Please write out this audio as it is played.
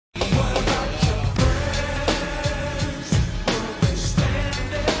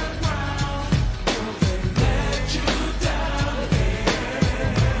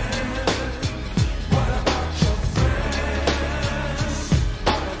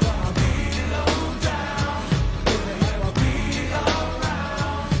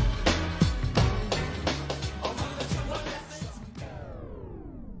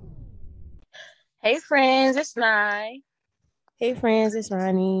Hey friends, it's Nye. Hey friends, it's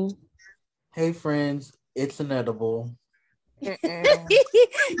Ronnie. Hey friends, it's inedible. You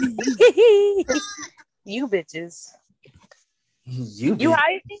bitches. You You bitch.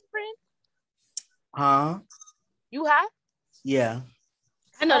 high, friend? Huh? You high? Yeah.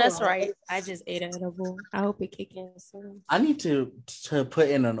 I know that's right. I just ate an edible. I hope it kick in soon. I need to put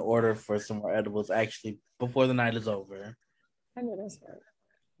in an order for some more edibles actually before the night is over. I know that's right.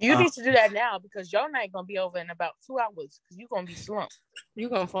 You need to do that now because your night gonna be over in about 2 hours because you're gonna be slumped.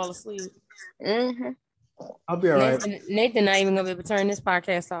 You're gonna fall asleep. Mm-hmm. I'll be all right. Nathan not even gonna be able to turn this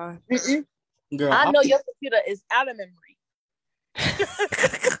podcast on. Girl, I know your computer is out of memory.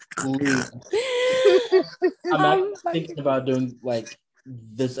 I'm thinking about doing like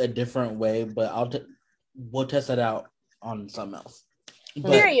this a different way, but we'll test it out on something else.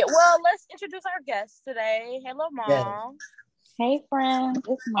 But, period. Well, let's introduce our guest today. Hello, Mom. Yeah. Hey, friends.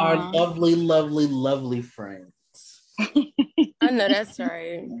 It's Mom. Our lovely, lovely, lovely friends. I know that's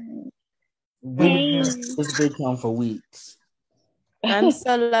right. We've been this bitch on for weeks. I'm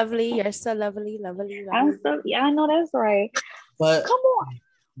so lovely. You're so lovely, lovely, lovely. Yeah, I know that's right. But come on.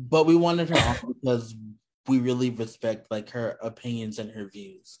 But we wanted her on because we really respect like her opinions and her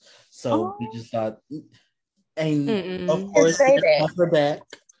views. So we just thought, and of course, have her back.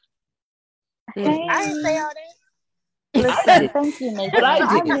 Hey. I didn't say all that. Listen, thank you, Nathan.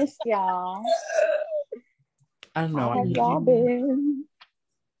 I missed y'all. I know. How have y'all been?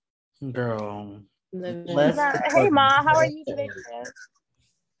 Girl. Hey, Mom. How are you today?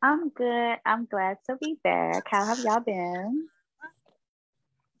 I'm good. I'm glad to be back. How have y'all been?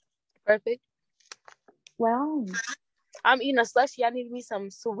 Perfect. Well, I'm eating a slushie. I need me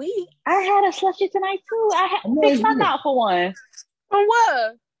some sweet. I had a slushie tonight too. I had fixed my mouth for one. From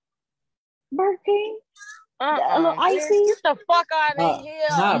what? Burger King. A little icy. Get the fuck out of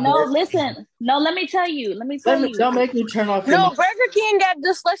here. No, listen. No, let me tell you. Don't make me turn off. No, Burger King got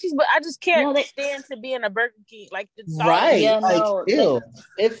good slushies, but I just can't stand to be in a Burger King. Like it's right. Yeah, no.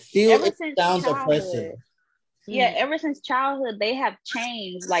 It sounds oppressive. Yeah, ever since childhood, they have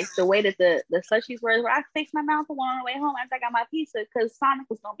changed like the way that the slushies were. I fixed my mouth on the way home after I got my pizza because Sonic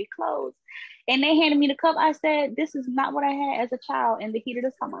was gonna be closed, and they handed me the cup. I said, "This is not what I had as a child in the heat of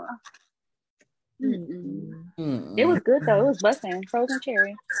the summer." It was good though. It was busting frozen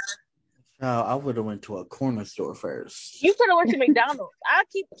cherry. I would have went to a corner store first. You could have went to McDonald's. I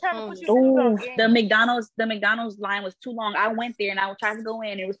keep trying to put you. The McDonald's line was too long. I went there and I was trying to go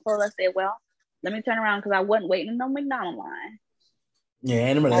in. It was full. I said, "Well, let me turn around because I wasn't waiting in no McDonald's line."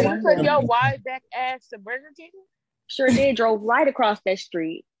 Yeah, you took your wide back ass to Burger King? Sure did. Drove right across that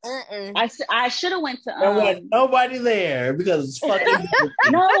street. I should have went to. There was nobody there because it's fucking.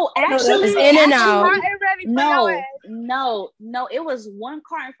 No, actually, it's in and out. No. It was one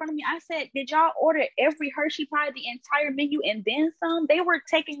car in front of me. I said, "Did y'all order every Hershey pie, the entire menu, and then some?" They were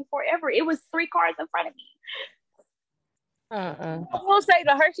taking forever. It was 3 cars in front of me. I will say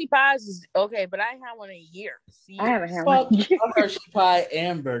the Hershey pies is okay, but I ain't had one in years. I haven't had one. Hershey pie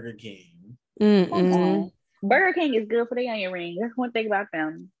and Burger King. Burger King is good for the onion rings. That's one thing about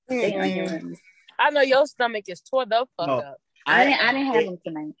them. Onion rings. I know your stomach is tore the fuck up. I didn't have them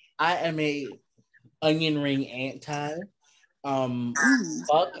tonight. I am a onion ring anti.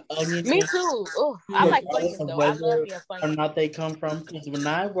 Fuck onion. Me too. Ooh, I like onions though. I love me a or not they come from, because when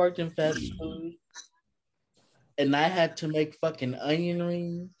I worked in fast food and I had to make fucking onion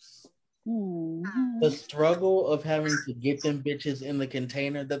rings, the struggle of having to get them bitches in the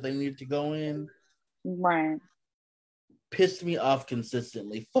container that they need to go in, right, pissed me off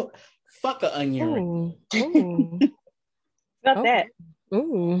consistently. Fuck an onion ring. About that.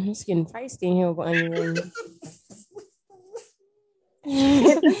 Ooh, it's getting feisty in here with onion rings.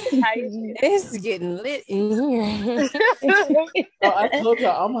 It's getting lit in here. I told you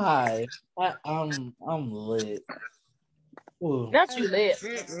I'm high. I'm lit. Ooh. Not you lit.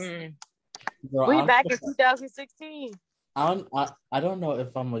 Girl, we back in 2016. I don't know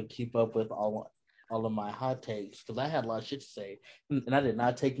if I'm gonna keep up with all of my hot takes because I had a lot of shit to say and I did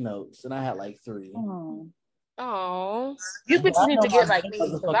not take notes and I had like 3. Oh, you bitches need to get like me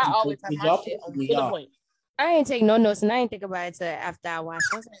because I always have my shit on to the point. I ain't take no notes and I ain't think about it till after I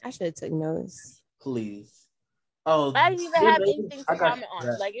watched. I was like, I should have took notes. Please. Oh, I didn't even have anything to comment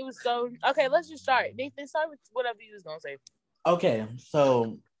on. Like it was so okay. Let's just start. Nathan, start with whatever you was gonna say. Okay,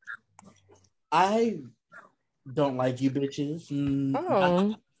 so I don't like you bitches.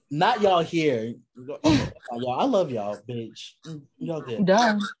 Not y'all here. Y'all, I love y'all, bitch. Y'all good.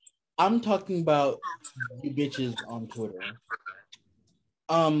 Done. I'm talking about you bitches on Twitter.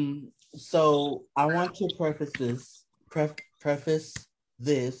 So I want to preface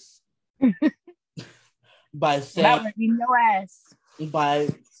this by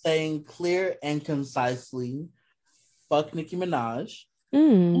saying clear and concisely, fuck Nicki Minaj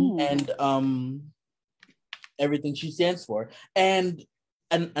and everything she stands for. And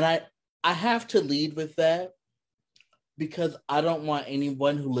I have to lead with that because I don't want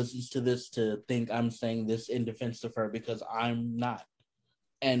anyone who listens to this to think I'm saying this in defense of her, because I'm not.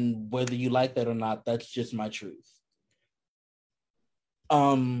 And whether you like that or not, that's just my truth.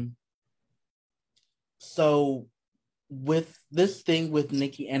 So with this thing with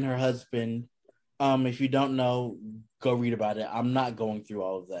Nicki and her husband, if you don't know, go read about it. I'm not going through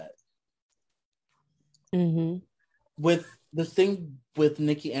all of that. With the thing with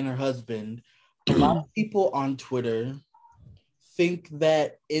Nicki and her husband, a lot of people on Twitter think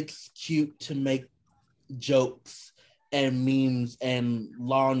that it's cute to make jokes and memes and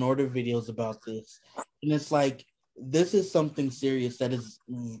Law and Order videos about this. And it's like, this is something serious that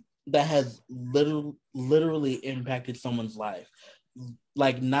has literally impacted someone's life.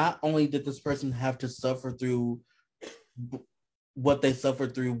 Like, not only did this person have to suffer through what they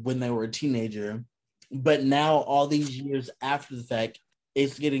suffered through when they were a teenager, but now all these years after the fact,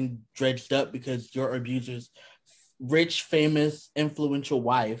 it's getting dredged up because your abuser's rich, famous, influential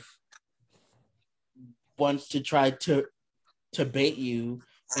wife wants to try to bait you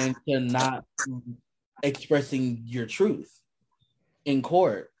into not expressing your truth in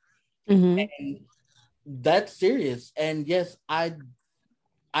court. And that's serious. And yes, I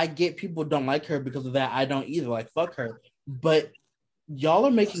get people don't like her because of that. I don't either. Like, fuck her. But y'all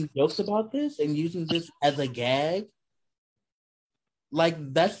are making jokes about this and using this as a gag.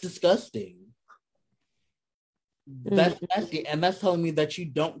 Like, that's disgusting. That's nasty. And that's telling me that you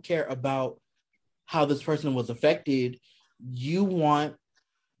don't care about how this person was affected. You want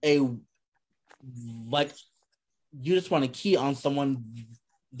you just want to key on someone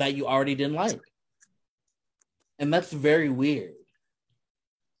that you already didn't like. And that's very weird.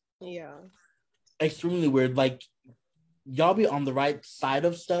 Yeah. Extremely weird. Like, y'all be on the right side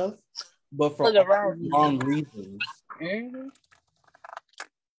of stuff, but for the wrong reasons.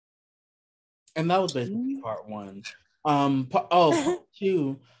 And that was basically part one. Part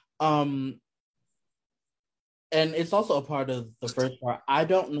two. And it's also a part of the first part. I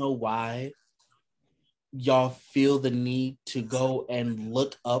don't know why y'all feel the need to go and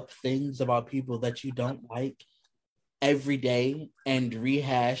look up things about people that you don't like every day and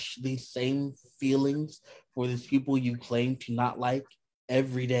rehash these same feelings for these people you claim to not like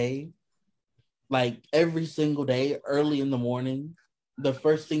every day. Like, every single day, early in the morning, the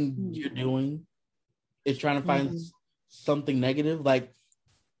first thing you're doing is trying to find something negative. Like,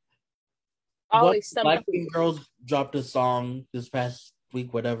 always Blackpink girls dropped a song this past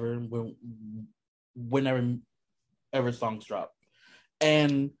week, whatever, whenever songs drop.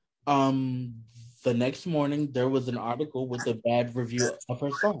 And the next morning there was an article with a bad review of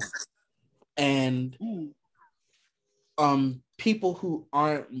her song. And people who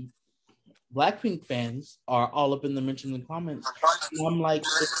aren't Blackpink fans are all up in the mentions and comments. And I'm like,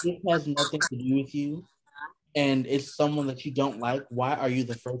 if this has nothing to do with you and it's someone that you don't like, why are you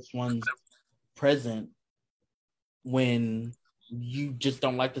the first ones present when you just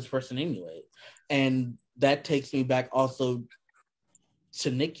don't like this person anyway? And that takes me back also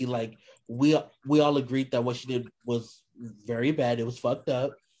to Nicki. Like, we all agreed that what she did was very bad. It was fucked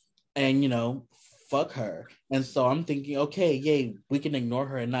up, and fuck her. And so I'm thinking, okay, yay, we can ignore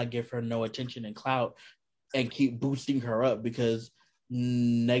her and not give her no attention and clout and keep boosting her up, because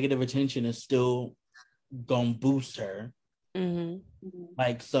negative attention is still gonna boost her.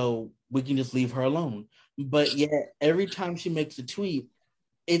 Like, so we can just leave her alone. But yet every time she makes a tweet,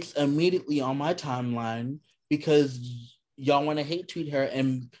 it's immediately on my timeline because y'all want to hate tweet her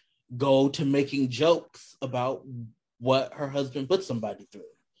and go to making jokes about what her husband put somebody through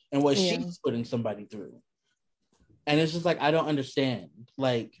and what she's putting somebody through. And it's just like, I don't understand.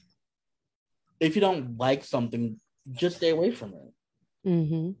 Like, if you don't like something, just stay away from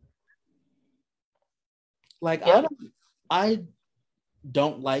it. Like, I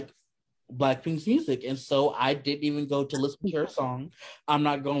don't like Blackpink's music, and so I didn't even go to listen to her song. I'm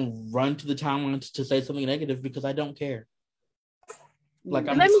not going to run to the timeline to say something negative because I don't care. Like,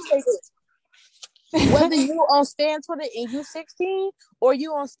 let me say this. Whether you on Stan Twitter and you 16 or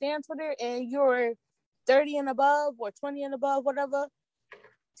you on Stan Twitter and you're 30 and above or 20 and above, whatever,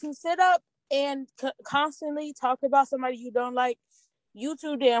 to sit up and constantly talk about somebody you don't like, you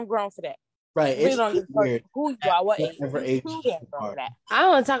too damn grown for that. Right. It's really weird. Who you are, what age? I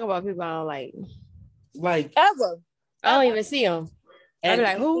don't want to talk about people I don't like. Like, ever. I don't even see them. I'd be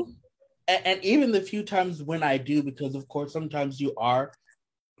like, who? And even the few times when I do, because of course sometimes you are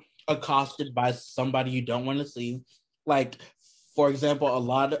accosted by somebody you don't want to see. Like, for example,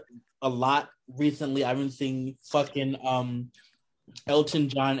 a lot recently I've been seeing fucking Elton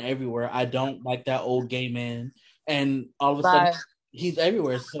John everywhere. I don't like that old gay man. And all of a sudden he's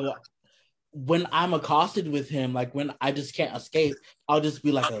everywhere. So when I'm accosted with him, like when I just can't escape, I'll just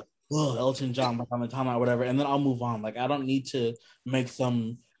be like Elton John, like on the timeline or whatever, and then I'll move on. Like I don't need to make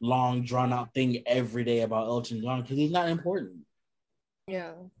some long drawn out thing every day about Elton John because he's not important.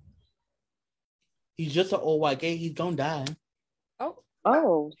 Yeah. He's just an old white gay. He's gonna die.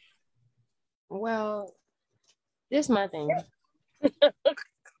 Oh. Well, this is my thing.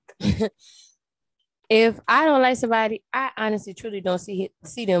 If I don't like somebody, I honestly truly don't see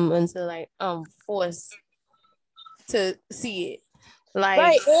them until like I'm forced to see it. Like,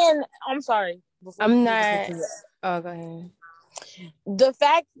 right, and I'm sorry. I'm not. Oh, go ahead. The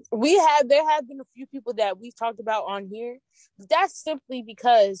fact there have been a few people that we've talked about on here. That's simply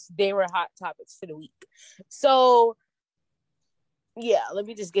because they were hot topics for the week. So, yeah, let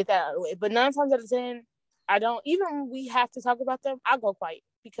me just get that out of the way. But 9 times out of 10, I don't. Even when we have to talk about them, I go quiet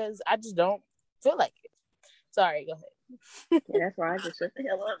because I just don't feel like it. Sorry, go ahead. Yeah, that's why I just shut the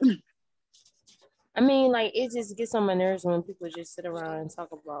hell up. I mean, like, it just gets on my nerves when people just sit around and talk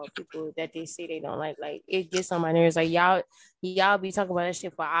about people that they say they don't like. Like, it gets on my nerves. Like, y'all be talking about that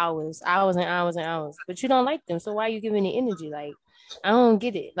shit for hours and hours and hours. But you don't like them, so why are you giving the energy? Like, I don't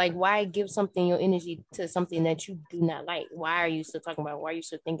get it. Like, why give something your energy to something that you do not like? Why are you still talking about it? Why are you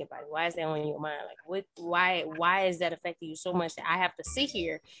still thinking about it? Why is that on your mind? Like, why is that affecting you so much that I have to sit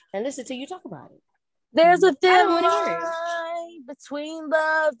here and listen to you talk about it? There's a thin line between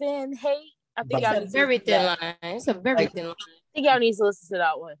love and hate. I think it's a very thin line. It's a very thin line. I think y'all need to listen to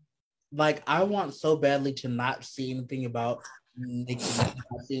that one. Like, I want so badly to not see anything about Nikki, not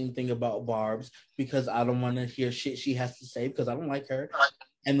see anything about Barb's, because I don't want to hear shit she has to say because I don't like her.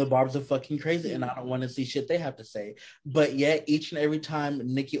 And the Barb's are fucking crazy, and I don't want to see shit they have to say. But yet, each and every time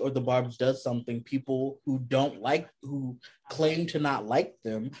Nikki or the Barb's does something, people who claim to not like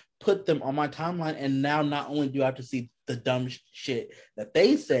them, put them on my timeline, and now not only do I have to see the dumb shit that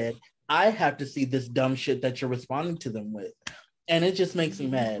they said, I have to see this dumb shit that you're responding to them with. And it just makes me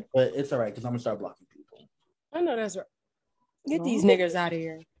mad, but it's all right because I'm going to start blocking people. I know that's right. Get these niggas out of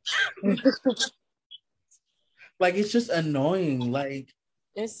here. Like, it's just annoying. Like,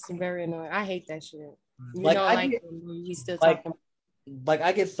 it's very annoying. I hate that shit. You like, don't like him, you still talking. Like,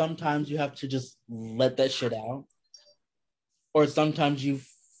 I guess sometimes you have to just let that shit out. Or sometimes you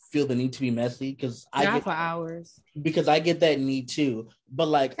feel the need to be messy because not for hours. Because I get that need too. But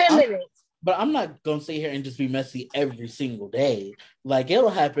like 10 minutes. But I'm not gonna sit here and just be messy every single day. Like, it'll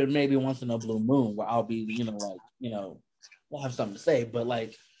happen maybe once in a blue moon where I'll be, I'll have something to say. But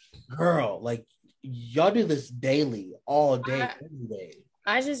like, girl, like, y'all do this daily, all day, every day.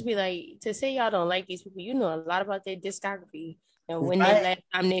 I just be like, to say y'all don't like these people, you know a lot about their discography. And when the last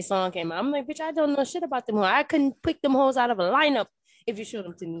time their song came out, I'm like, bitch, I don't know shit about them. I couldn't pick them hoes out of a lineup if you showed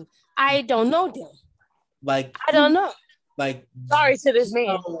them to me. I don't know them. Like, I don't know. Like, sorry to this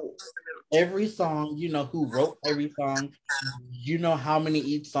man. Every song, you know who wrote every song, you know how many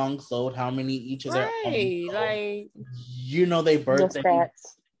each song sold, how many each of their albums sold. Like, you know their birthday,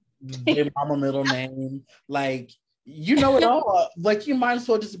 their mama middle name, like, you know it all. Like, you might as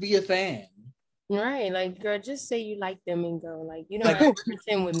well just be a fan. Right, like, girl, just say you like them and go. Like, you don't have to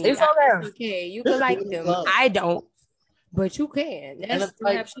pretend with me. It's okay. Okay, you can like them. I don't, but you can. That's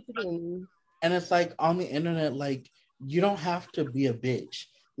like, have shit to do with me. And it's like, on the internet, like, you don't have to be a bitch.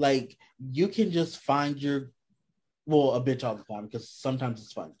 Like, you can just find a bitch all the time because sometimes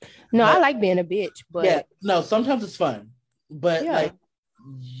it's fun. No, I like being a bitch, but yeah, no, sometimes it's fun. But like,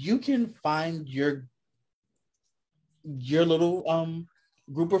 you can find your little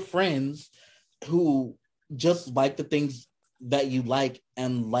group of friends who just like the things that you like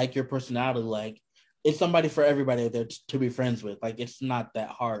and like your personality. Like, it's somebody for everybody there to be friends with. Like, it's not that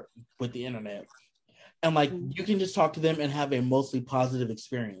hard with the internet. And like, you can just talk to them and have a mostly positive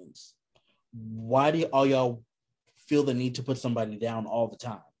experience. Why do all y'all feel the need to put somebody down all the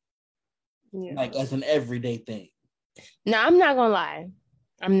time? Yeah. Like, as an everyday thing. Now, I'm not gonna lie.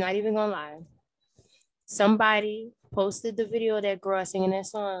 I'm not even gonna lie. Somebody posted the video of that girl singing that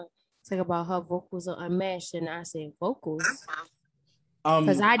song. It's like about her vocals are unmatched, and I said, vocals?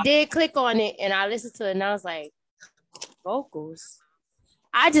 Because I did click on it and I listened to it and I was like, vocals?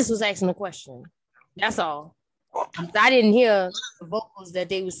 I just was asking a question. That's all. I didn't hear the vocals that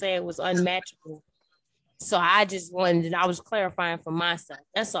they were saying was unmatchable. So I just wanted, I was clarifying for myself.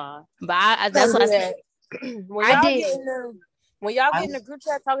 That's all. But that's what I said. When y'all get in the group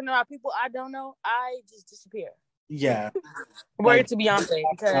chat talking about people I don't know, I just disappear. Yeah. Word to Beyonce,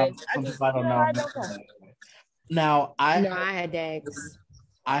 because I just I don't know. I don't know. Now I had Dags.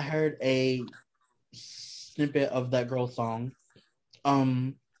 I heard a snippet of that girl song.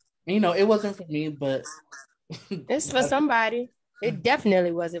 It wasn't for me, but it's for somebody. It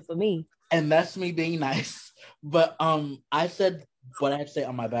definitely wasn't for me. And that's me being nice. But I said what I had to say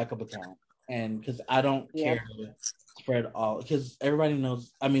on my backup account, and because I don't care to spread all, because everybody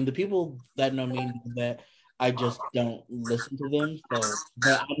knows. I mean, the people that know me know that I just don't listen to them. So,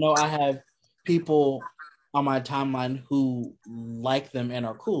 but I know I have people on my timeline who like them and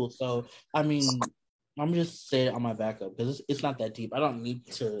are cool. So, I mean, I'm just saying it on my backup because it's not that deep. I don't need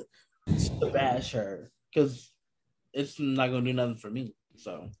to bash her because it's not gonna do nothing for me.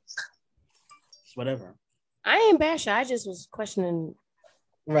 So it's whatever. I ain't bash her. I just was questioning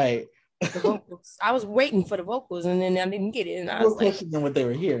Right. the vocals. I was waiting for the vocals and then I didn't get it. And I was was like, questioning what they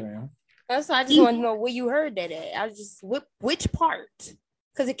were hearing. That's why I just want to know where you heard that at. I was just which part?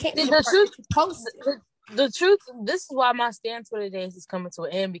 Because it can't be the truth. This is why my stand Twitter days is coming to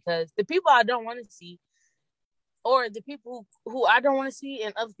an end, because the people I don't want to see, or the people who I don't want to see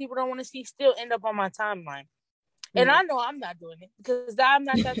and other people don't want to see, still end up on my timeline. And I know I'm not doing it because I'm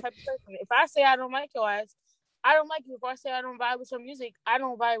not that type of person. If I say I don't like your ass, I don't like you. If I say I don't vibe with your music, I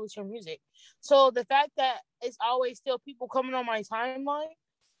don't vibe with your music. So the fact that it's always still people coming on my timeline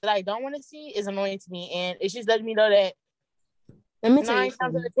that I don't want to see is annoying to me. And it's just letting me know that 9 times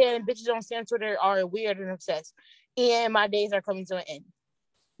out of 10, bitches on Stan Twitter are weird and obsessed. And my days are coming to an end.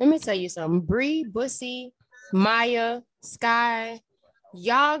 Let me tell you something. Bree, Bussy, Maya, Sky,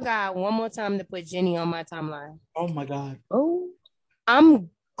 y'all got one more time to put Jenny on my timeline. Oh my God. Oh, I'm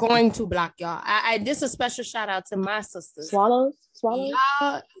going to block y'all. This is a special shout out to my sisters. Swallows.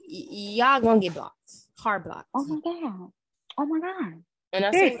 Y'all gonna get blocked. Hard blocked. Oh my God. And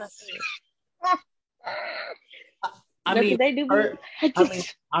I said what I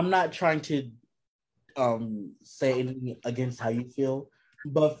said. I'm not trying to say anything against how you feel,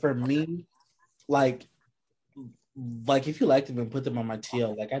 but for me, like if you like them and put them on my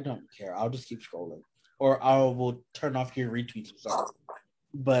TL, like I don't care. I'll just keep scrolling, or I will turn off your retweets or something.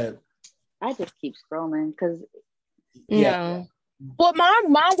 But I just keep scrolling because Well,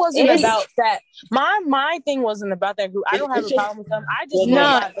 mine wasn't about that. My thing wasn't about that group. I don't have a problem with them. I just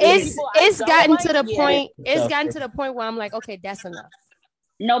it's gotten to the point. It's gotten to the point where I'm like, okay, that's enough.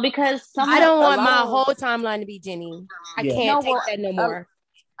 No, because I don't want my whole timeline to be Jenny. I can't take that no more.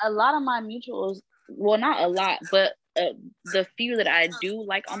 A lot of my mutuals, well, not a lot, but the few that I do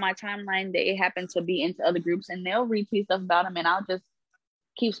like on my timeline, they happen to be into other groups, and they'll retweet stuff about them, and I'll just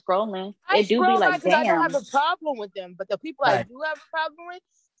keep scrolling. It do be like, damn. I don't have a problem with them, but the people I do have a problem with,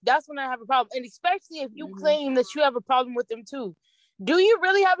 that's when I have a problem. And especially if you claim that you have a problem with them too. Do you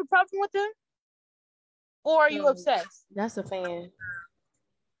really have a problem with them? Or are you obsessed? That's a fan.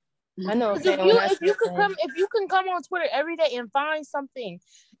 I know. If you can come on Twitter every day and find something,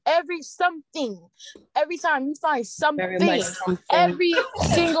 every time you find something, every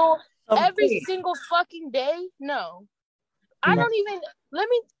single fucking day, no. I don't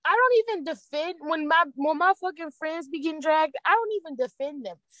even defend when my fucking friends be getting dragged. I don't even defend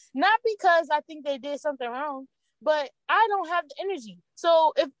them. Not because I think they did something wrong, but I don't have the energy.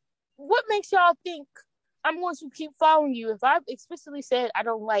 So what makes y'all think I'm going to keep following you if I've explicitly said I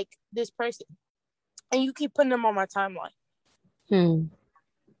don't like this person and you keep putting them on my timeline?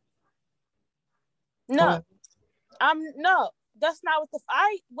 No. That's not what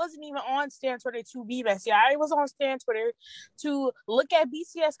I wasn't even on Stan Twitter to be messy. I was on Stan Twitter to look at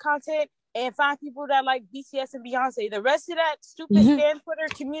BTS content and find people that like BTS and Beyonce. The rest of that stupid Stan Twitter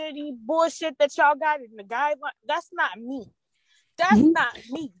community bullshit that y'all got in the guideline, that's not me. That's not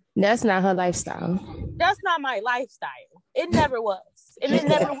me. That's not her lifestyle. That's not my lifestyle. It never was. And it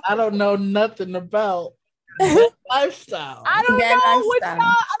never was. I don't know nothing about that lifestyle. I don't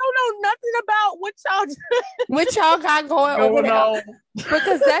know nothing about what y'all what y'all got going over there.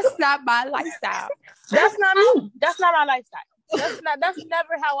 Because that's not my lifestyle. That's not me. That's not my lifestyle. That's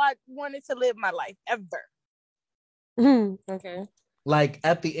never how I wanted to live my life ever. Okay. Like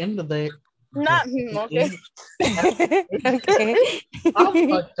at the end of the not okay. Okay. I'm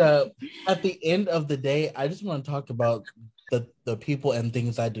fucked up. At the end of the day, I just want to talk about the people and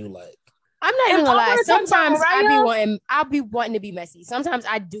things I do like. I'm not even gonna lie. Sometimes I'll be wanting to be messy. Sometimes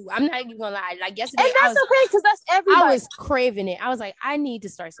I do. I'm not even gonna lie. Like yesterday, and that's okay because that's everybody. I was craving it. I was like, I need to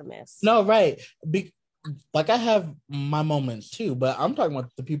start some mess. No, right. Like I have my moments too, but I'm talking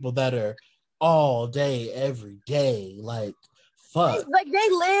about the people that are all day, every day. Like, fuck. Like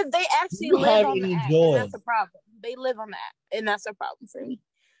they actually live on that. And that's a problem. They live on that, and that's a problem for me.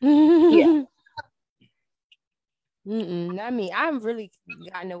 Yeah. Not me. I've really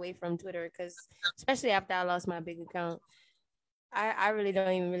gotten away from Twitter because, especially after I lost my big account, I really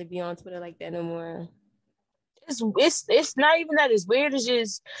don't even really be on Twitter like that no more. It's not even that it's weird. It's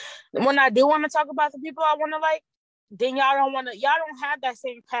just when I do want to talk about the people I want to like, then y'all don't have that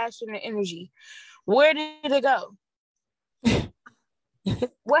same passion and energy. Where did it go?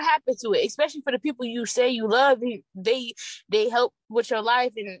 What happened to it? Especially for the people you say you love, they help with your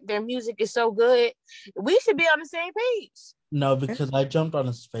life and their music is so good. We should be on the same page. No, because I jumped on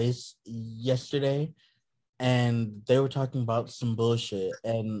a space yesterday and they were talking about some bullshit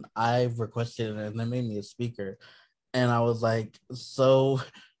and I requested it and they made me a speaker. And I was like, so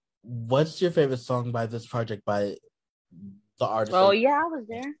what's your favorite song by this project by the artist? Oh, yeah, I was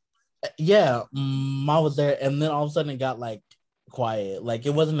there. Yeah, I was there. And then all of a sudden it got like quiet. Like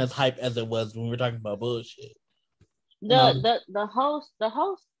it wasn't as hype as it was when we were talking about bullshit. The host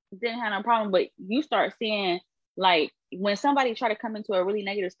didn't have no problem, but you start seeing like when somebody try to come into a really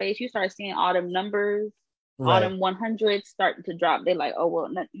negative space, you start seeing all them numbers, all them 100s starting to drop. They're like, oh well,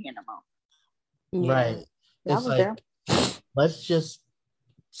 nothing here no more. Right. Yeah, it's like there. Let's just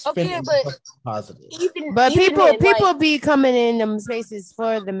okay, but positive. But people be coming in them spaces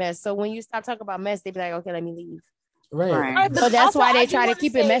for the mess. So when you stop talking about mess, they be like, okay, let me leave. Right. So that's why they try to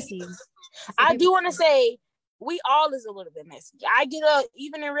keep it messy. I do want to say we all is a little bit messy. I get up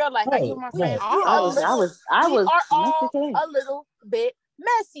even in real life. I get my friends. I was all a little bit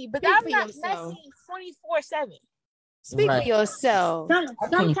messy, but I'm not messy 24/7. Speak for yourself.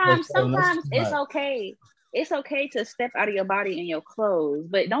 Sometimes it's okay. It's okay to step out of your body in your clothes,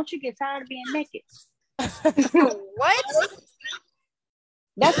 but don't you get tired of being naked? What?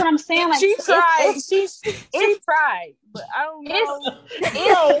 That's what I'm saying. Like she tried. She tried, but I don't know.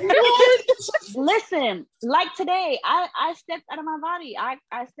 Listen, like today, I stepped out of my body. I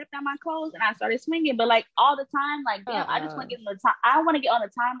stepped out my clothes and I started swinging. But like all the time, like damn, I just want to get on the time. I want to get on the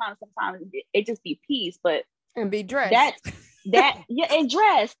timeline. Sometimes it just be peace, but and be dressed. And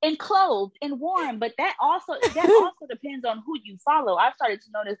dressed and clothed and warm, but that also depends on who you follow. I've started to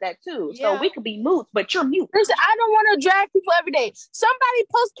notice that too. So we could be mute, but you're mute. Listen, I don't want to drag people every day. Somebody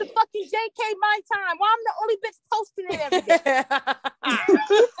post the fucking JK My Time. Why I'm the only bitch posting it every day?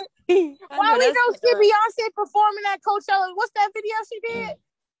 Why we don't see Beyonce performing at Coachella? What's that video she did?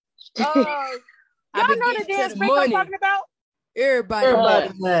 Y'all know the dance break I'm talking about? Everybody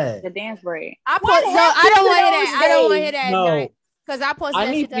the dance break. I don't want to hear that. I don't want to hear that night. Because I posted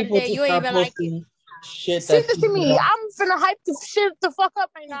that shit the other day. You ain't even like it. Shit see this to me. I'm finna hype the shit the fuck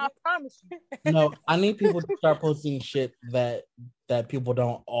up right now. I promise you. No, I need people to start posting shit that people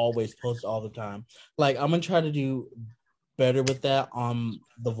don't always post all the time. Like I'm gonna try to do better with that on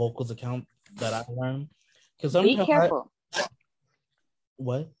the vocals account that I learned. Because be careful.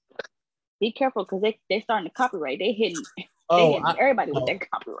 What? Be careful because they're starting to copyright. They hitting everybody with that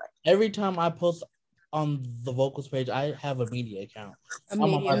copyright. Every time I post on the vocals page, I have a media account. I'm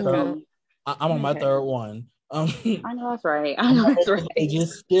on my third one. I know that's right. It's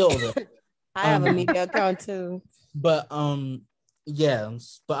just still there. I have a media account too. But but I'm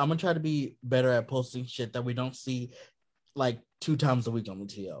gonna try to be better at posting shit that we don't see like 2 times a week on the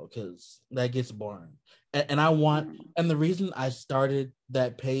TL because that gets boring. And I want, and the reason I started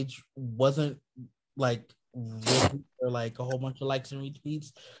that page wasn't like really or like a whole bunch of likes and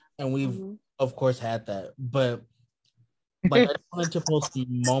retweets, and we've of course had that, but like I wanted to post the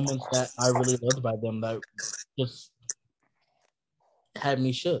moments that I really loved by them that just had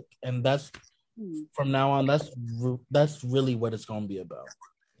me shook, and that's from now on. That's really what it's gonna be about.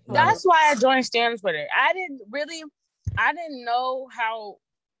 That's why I joined Stan Twitter. I didn't know how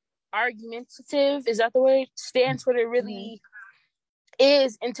argumentative, is that the word, Stan Twitter really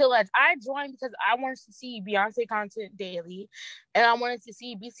is until I joined because I wanted to see Beyonce content daily and I wanted to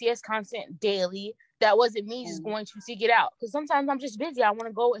see BTS content daily. That wasn't me just going to seek it out because sometimes I'm just busy. I want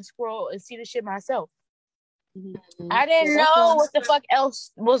to go and scroll and see the shit myself. I didn't know what the fuck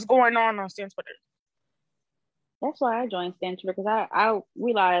else was going on Stan Twitter. That's why I joined Stan Twitter because I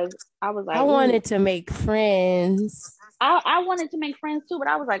realized I was like, I wanted to make friends. I wanted to make friends too, but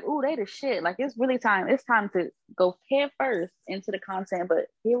I was like, ooh, they the shit. Like it's really time. It's time to go head first into the content. But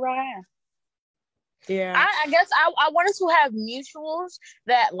here I am. Yeah, I guess I wanted to have mutuals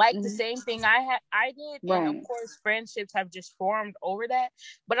that like the same thing I did, and of course friendships have just formed over that.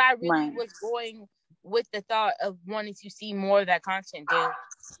 But I really was going with the thought of wanting to see more of that content daily.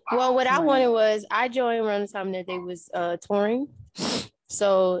 Well, what I wanted was I joined around the time that they was touring.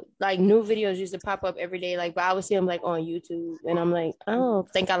 So like new videos used to pop up every day, like, but I would see them like on YouTube, and I'm like, I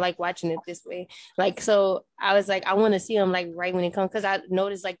don't think I like watching it this way. Like, so I was like, I want to see them like right when it comes, because I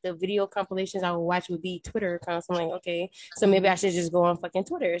noticed like the video compilations I would watch would be Twitter accounts. I'm like, okay, so maybe I should just go on fucking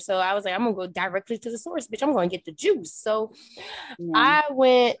Twitter. So I was like, I'm gonna go directly to the source, bitch. I'm gonna get the juice. So I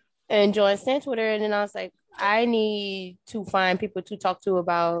went and joined Stan Twitter, and then I was like, I need to find people to talk to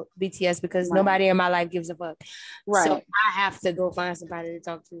about BTS because nobody in my life gives a fuck. Right. So I have to go find somebody to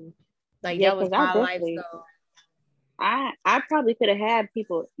talk to. Like that was my life goal. I probably could have had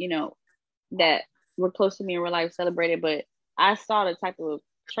people, you know, that were close to me in real life celebrated, but I saw the type of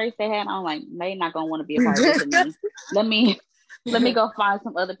traits they had. I'm like, they're not gonna want to be a part of this with me. Let me go find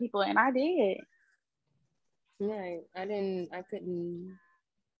some other people, and I did. Right. I couldn't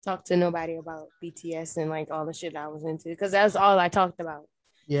talk to nobody about BTS and like all the shit I was into because that's all I talked about.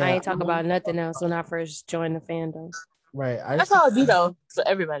 Yeah, I ain't talk about nothing else when I first joined the fandom. Right. That's how it be though for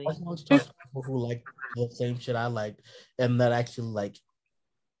everybody. I just talk to people who like the same shit I liked and that actually like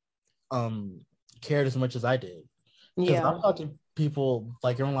cared as much as I did. Because I've talked to people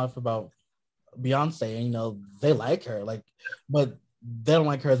like in life about Beyonce, and you know they like her, like, but they don't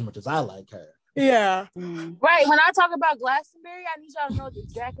like her as much as I like her. Yeah. Right. When I talk about Glastonbury, I need y'all to know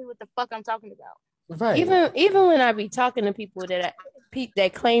exactly what the fuck I'm talking about. Right. Even when I be talking to people that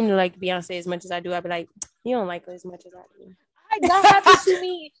claim to like Beyonce as much as I do, I be like, you don't like her as much as I do. That happens to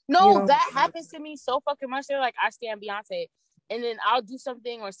me. No, that happens to me so fucking much. They're like, I stand Beyonce, and then I'll do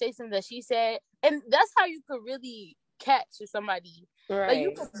something or say something that she said, and that's how you could really catch somebody. Right. Like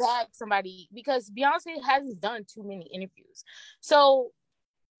you could bag somebody because Beyonce hasn't done too many interviews. So,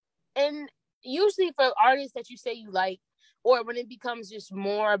 and usually for artists that you say you like, or when it becomes just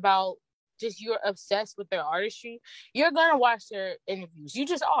more about just you're obsessed with their artistry, you're gonna watch their interviews. You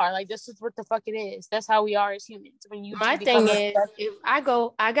just are. Like, this is what the fuck it is. That's how we are as humans. When you my thing is, if I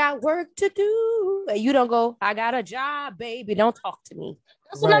go, I got work to do, and you don't go, I got a job, baby. Don't talk to me.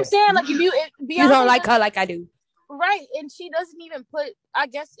 That's what I'm saying. Like, if you don't like her like I do. Right, and she doesn't even put, I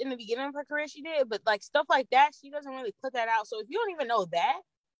guess in the beginning of her career she did, but like stuff like that, she doesn't really put that out. So if you don't even know that,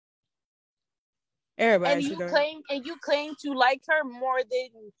 everybody, and you claim to like her more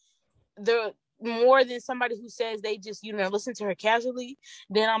than somebody who says they just, you know, listen to her casually,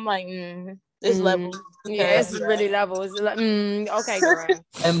 then I'm like, this level. Yeah, it's really level. It's like, okay, girl.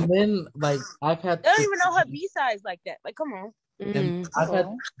 And then like I've had, they don't even know her B-sides like that. Like, come on. And I've had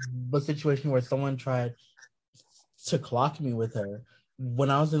the situation where someone tried to clock me with her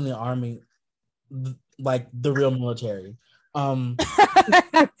when I was in the army, like the real military. I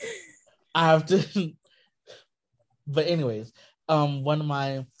have to, but anyways, one of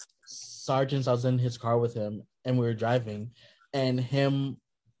my sergeants, I was in his car with him and we were driving, and him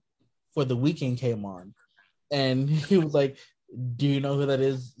for the weekend came on, and he was like, do you know who that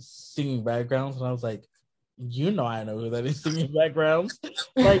is singing backgrounds? And I was like, you know I know who that is singing backgrounds.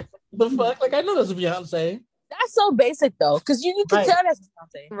 Like, the fuck? Like, I know that's Beyonce. That's so basic though, because you can tell that's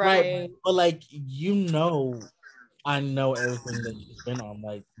Beyonce. Right. But like, you know, I know everything that she's been on.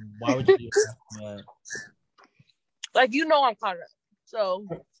 Like, why would you do that? Like, you know I'm caught up. So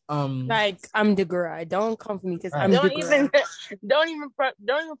like, I'm the girl. Don't come for me because I'm the girl. Don't even play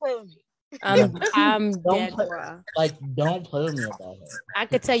with me. I'm dead. Like, don't play with me about her. I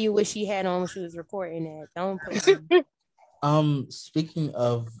could tell you what she had on when she was recording that. Don't play with me. Speaking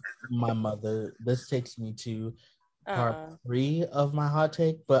of my mother, this takes me to part 3 of my hot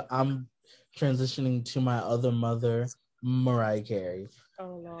take, but I'm transitioning to my other mother, Mariah Carey.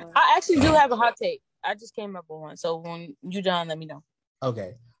 Oh Lord. I actually do have a hot take. I just came up with one. So when you're done, let me know.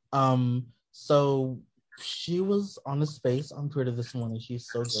 Okay. So she was on a space on Twitter this morning. She's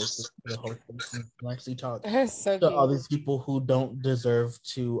so gracious to the host and actually talk to all these people who don't deserve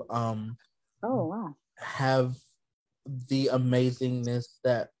to have the amazingness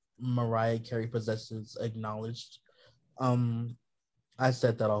that Mariah Carey possesses acknowledged. I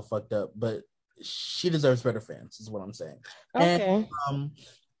said that all fucked up, but she deserves better fans, is what I'm saying. Okay. And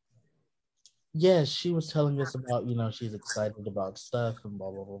yeah, she was telling us about, you know, she's excited about stuff and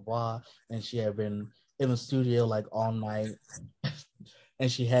blah, blah, blah, blah. And she had been in the studio like all night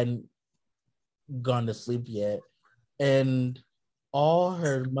and she hadn't gone to sleep yet. And all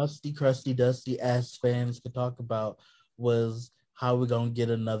her musty, crusty, dusty ass fans could talk about was how we're going to get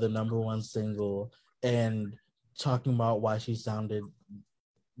another #1 single and talking about why she sounded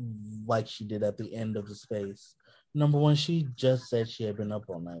like she did at the end of the space. #1, she just said she had been up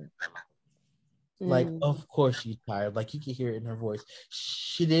all night. Like, of course she's tired. Like, you can hear it in her voice.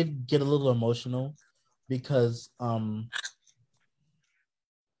 She did get a little emotional because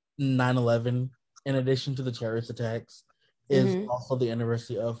 9/11, in addition to the terrorist attacks, is also the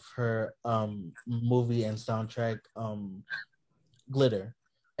anniversary of her movie and soundtrack Glitter.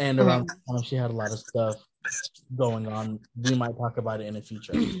 And around the time she had a lot of stuff going on. We might talk about it in the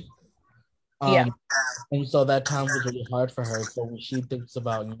future. And so that time was really hard for her. So when she thinks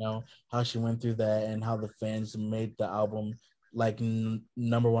about, how she went through that and how the fans made the album like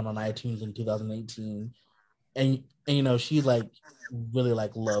number one on iTunes in 2018, and she like really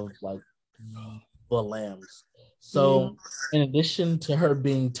like loved like the Lambs. So in addition to her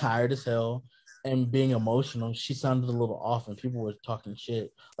being tired as hell and being emotional, she sounded a little off, and people were talking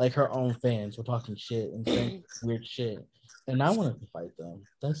shit. Like her own fans were talking shit and saying weird shit, and I wanted to fight them.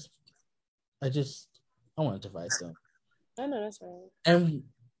 I wanted to fight them. I know that's right. And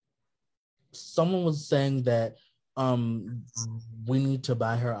someone was saying that we need to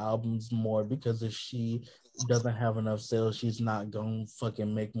buy her albums more because if she doesn't have enough sales, she's not gonna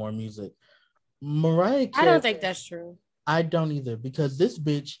fucking make more music. Mariah Carey, I don't think that's true. I don't either, because this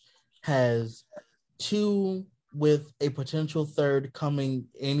bitch has 2 with a potential 3rd coming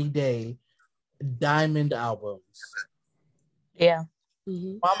any day diamond albums. Yeah.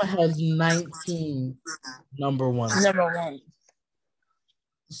 Mama has 19 number ones.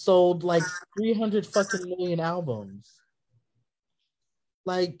 Sold like 300 fucking million albums.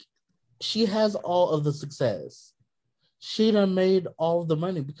 Like, she has all of the success. She done made all of the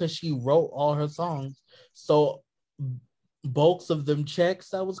money because she wrote all her songs. So bulks of them checks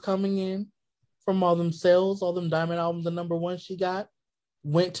that was coming in from all them sales, all them diamond albums, the number one she got,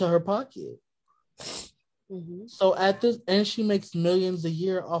 went to her pocket. So at this, and she makes millions a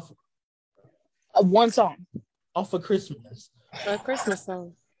year off of one song. Off of Christmas. A Christmas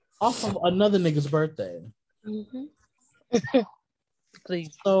song. Off of another nigga's birthday.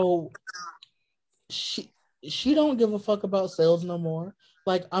 Please. So she don't give a fuck about sales no more.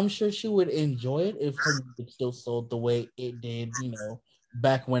 Like, I'm sure she would enjoy it if her music still sold the way it did,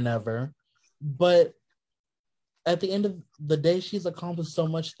 back whenever. But at the end of the day, she's accomplished so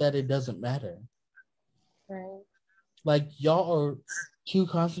much that it doesn't matter. Right. Like, y'all are too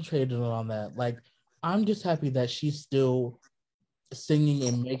concentrated on that. Like, I'm just happy that she's still singing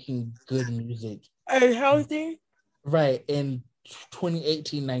and making good music. And healthy. Right. In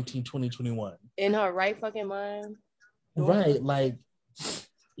 2018, 19, 2021. In her right fucking mind. Right. Like,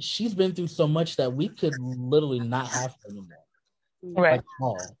 she's been through so much that we could literally not have her anymore. Right. Like,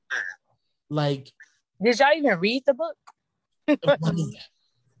 all. Like, did y'all even read the book?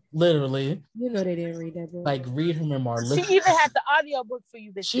 Literally. They didn't read that book. Like, read her memoir. She even had the audio book for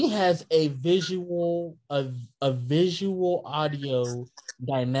you. She has a visual audio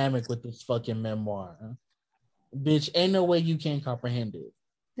dynamic with this fucking memoir. Bitch, ain't no way you can't comprehend it.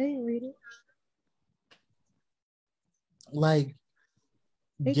 They didn't read it. Like,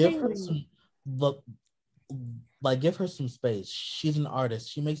 give her some space. She's an artist.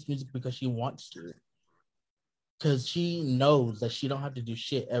 She makes music because she wants to. Because she knows that she don't have to do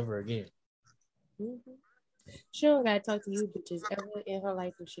shit ever again. She don't gotta talk to you bitches ever in her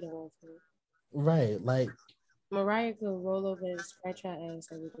life if she don't want to. Right, like Mariah could roll over and scratch her ass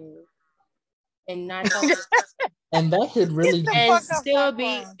every day, and not talk. And that could really and still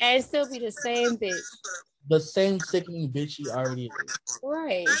be the same bitch. The same sickening bitch she already is.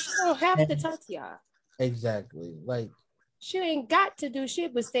 Right. She don't have to talk to y'all. Exactly. Like, she ain't got to do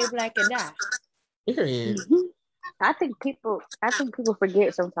shit but stay black and die. Period. I think people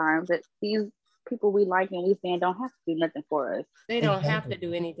forget sometimes that these people we like and we stand don't have to do nothing for us. They don't have to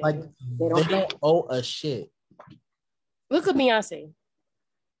do anything. Like, they don't owe a shit. Look at Beyonce.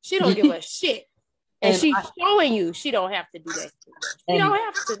 She don't give a shit. And she's showing you she don't have to do that. She don't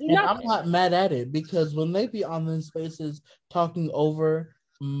have to do nothing. I'm not mad at it, because when they be on these spaces talking over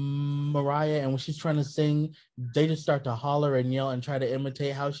Mariah, and when she's trying to sing, they just start to holler and yell and try to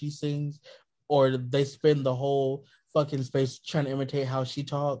imitate how she sings, or they spend the whole fucking space trying to imitate how she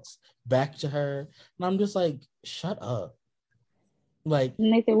talks back to her. And I'm just like, shut up. Like,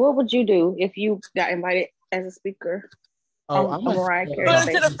 Nathan, what would you do if you got invited as a speaker? I'm Mariah Carey. Plug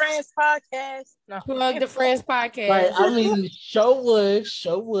to the Friends podcast. No. Plug the Friends podcast. Right. I mean, show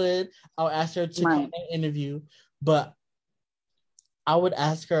would. I'll ask her to come and interview, but I would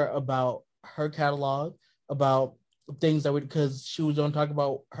ask her about her catalog, about things that because she was going to talk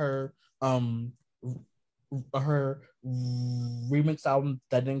about her remix album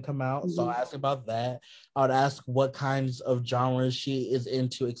that didn't come out. So I asked about that. I would ask what kinds of genres she is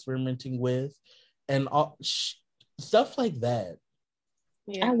into experimenting with, and all stuff like that.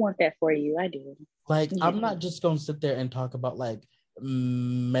 Yeah. I want that for you. I do. Like, I'm not just gonna sit there and talk about like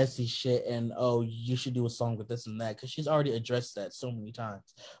messy shit and you should do a song with this and that, because she's already addressed that so many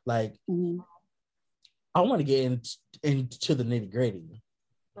times. Like, I want to get into the nitty gritty.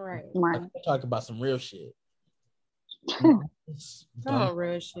 Right. I talk about some real shit.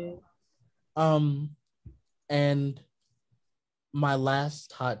 Real shit. And my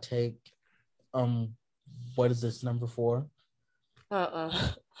last hot take. What is this, number 4?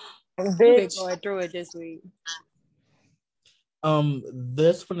 We've been going through it this week.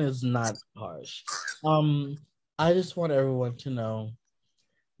 This one is not harsh. I just want everyone to know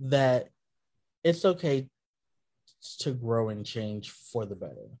that it's okay to grow and change for the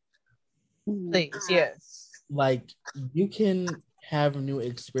better. Please, yes. Like, you can have new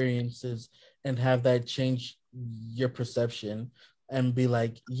experiences and have that change your perception and be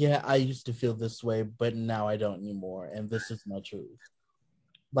like, yeah, I used to feel this way, but now I don't anymore, and this is my truth.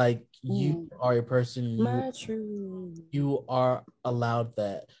 Like, you are a person, you are allowed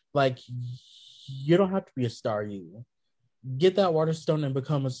that. Like, you don't have to be a star. You get that water stone and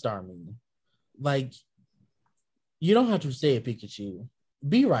become a star. Me, like, you don't have to stay a Pikachu.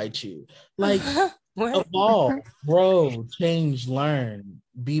 Be Raichu. Like, evolve, grow, change, learn,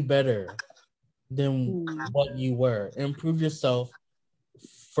 be better than what you were. Improve yourself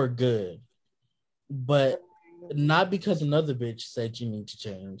for good. But not because another bitch said you need to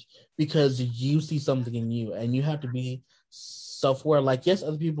change, because you see something in you and you have to be self-aware. Like, yes,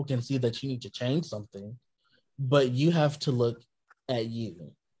 other people can see that you need to change something, but you have to look at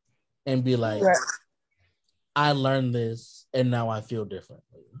you and be like, I learned this and now I feel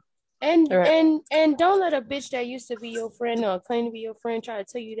differently. And don't let a bitch that used to be your friend or claim to be your friend try to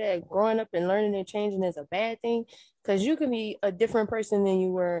tell you that growing up and learning and changing is a bad thing, because you can be a different person than you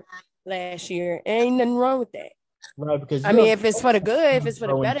were last year. Ain't nothing wrong with that. Right, because I mean, if it's for the good, if it's for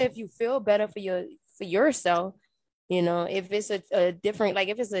the better, if you feel better for yourself, you know, if it's a different, like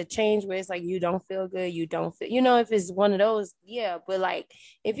if it's a change where it's like you don't feel good, you don't feel, you know, if it's one of those, yeah. But like,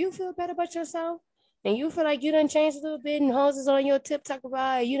 if you feel better about yourself and you feel like you done changed a little bit and hoes is on your tip talk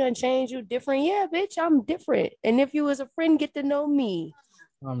about you done changed, you different, yeah, bitch, I'm different. And if you was a friend, get to know me.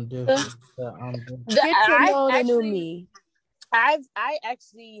 I'm different. Get to know the new me. I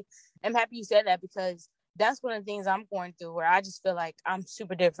actually am happy you said that, because that's one of the things I'm going through, where I just feel like I'm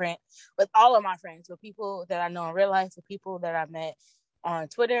super different with all of my friends, with people that I know in real life, with people that I met on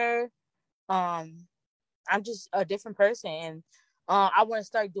Twitter. I'm just a different person, and I want to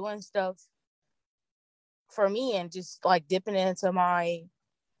start doing stuff for me and just like dipping into my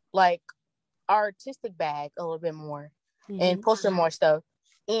like artistic bag a little bit more and posting more stuff.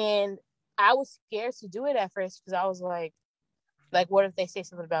 And I was scared to do it at first because I was like, what if they say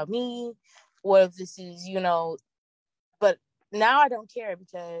something about me? What if this is, you know, but now I don't care,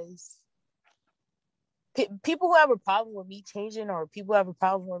 because people who have a problem with me changing, or people who have a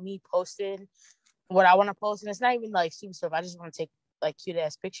problem with me posting what I want to post, and it's not even like stupid stuff. I just want to take like cute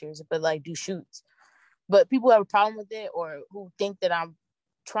ass pictures, but like do shoots. But people who have a problem with it, or who think that I'm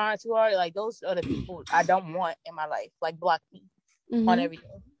trying too hard, like those are the people I don't want in my life. Like, block me on everything.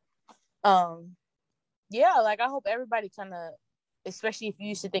 Yeah, like I hope everybody kind of, especially if you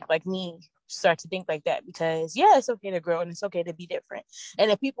used to think like me, start to think like that, because yeah, it's okay to grow and it's okay to be different. And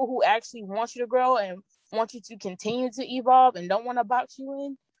the people who actually want you to grow and want you to continue to evolve and don't want to box you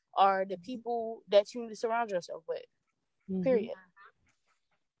in are the people that you need to surround yourself with. Period.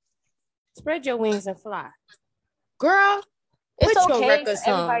 Spread your wings and fly, girl. It's okay for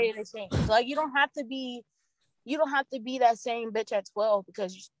everybody to change. Like, you don't have to be that same bitch at 12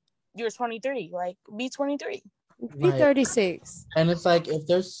 because you're 23. Like, be 23. Be 36. And it's like, if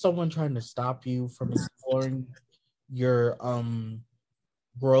there's someone trying to stop you from exploring your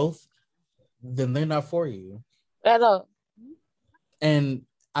growth, then they're not for you at all. And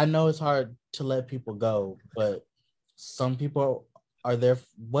I know it's hard to let people go, but some people are there.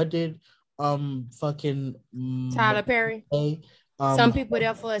 What did fucking Tyler Perry say? Some people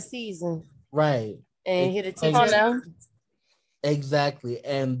there for a season, right? And hit a teacher. Exactly,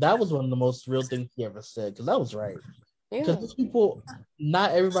 and that was one of the most real things he ever said, because that was right. Because these people,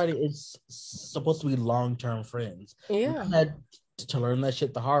 not everybody is supposed to be long-term friends. Yeah, you had to learn that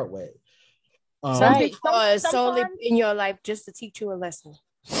shit the hard way. Some people are solely in your life just to teach you a lesson,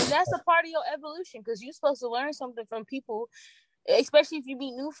 and that's a part of your evolution, because you're supposed to learn something from people, especially if you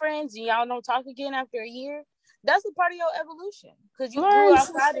meet new friends and y'all don't talk again after a year. That's a part of your evolution, because you grew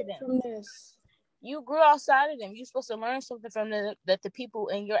outside of them. You grew outside of them. You're supposed to learn something from them that the people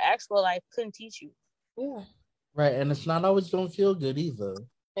in your actual life couldn't teach you. Yeah. Right, and it's not always going to feel good either.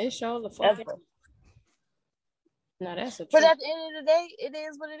 It shows the fuck. No, that's a truth. But at the end of the day, it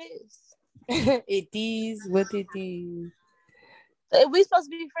is what it is. It is what it is. If we supposed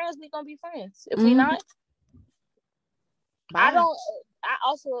to be friends, we gonna be friends. If we not, I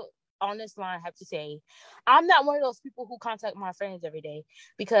also on this line have to say, I'm not one of those people who contact my friends every day,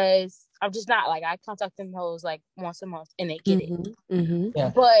 because I'm just not. Like, I contact them hoes like once a month and they get it.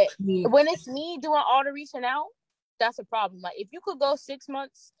 Yeah. But when it's me doing all the reaching out, that's a problem. Like, if you could go 6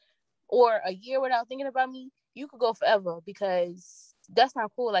 months or a year without thinking about me, you could go forever, because that's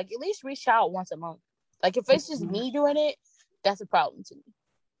not cool. Like, at least reach out once a month. Like, if it's just me doing it, that's a problem to me.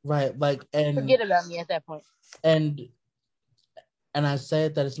 Right. Like, and forget about me at that point. And I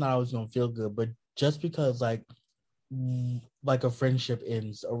said that it's not always gonna feel good, but just because like a friendship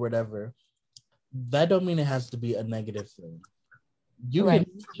ends or whatever, that don't mean it has to be a negative thing. You can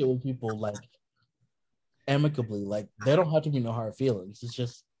shit with people like amicably. Like, they don't have to be no hard feelings. It's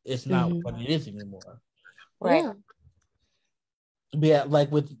just it's not what it is anymore. Right. But yeah,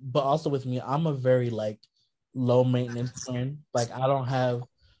 but also with me, I'm a very like low maintenance friend. Like, I don't have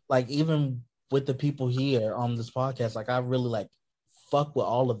like, even with the people here on this podcast, like, I really like fuck with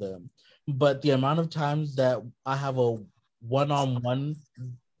all of them. But the amount of times that I have a one-on-one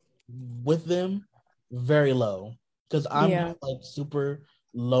with them, very low, because I'm like super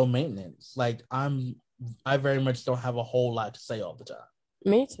low maintenance. Like, I very much don't have a whole lot to say all the time.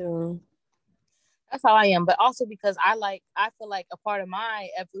 Me too. That's how I am. But also because I feel like a part of my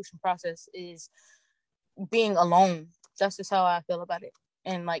evolution process is being alone. That's just how I feel about it.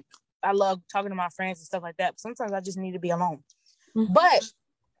 And like, I love talking to my friends and stuff like that. But sometimes I just need to be alone. But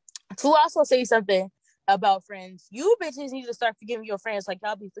to also say something about friends, you bitches need to start forgiving your friends like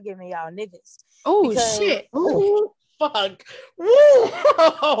y'all be forgiving y'all niggas. Oh, shit. Oh, fuck. Whoa.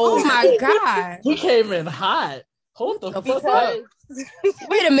 Oh my God. We came in hot. Hold the fuck up.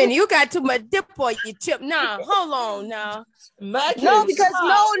 Wait a minute, you got too much dip on your chip. Nah, hold on now. No, because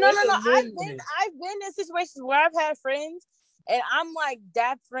no. I've been in situations where I've had friends and I'm like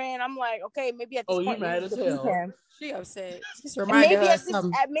that friend. I'm like, okay, maybe at this point you mad as hell. She upset. Just reminded her of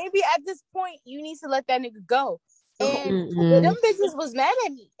something. Maybe at this point you need to let that nigga go. And them bitches was mad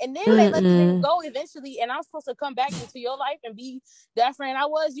at me, and then they let the nigga go eventually, and I'm supposed to come back into your life and be that friend I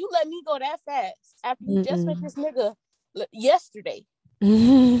was. You let me go that fast after you just met this nigga yesterday.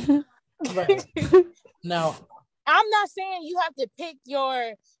 Right. Now, I'm not saying you have to pick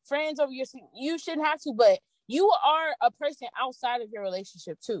your friends over your. You shouldn't have to, but you are a person outside of your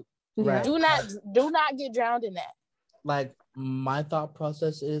relationship too. Right. Do not get drowned in that. Like, my thought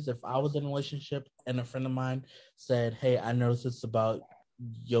process is, if I was in a relationship and a friend of mine said, "Hey, I noticed this about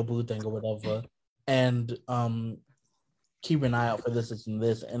your boo thing or whatever," and keep an eye out for this and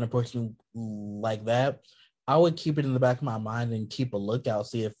this, and a person like that, I would keep it in the back of my mind and keep a lookout,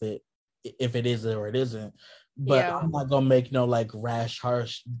 see if it is or it isn't. But I'm not gonna make no like rash,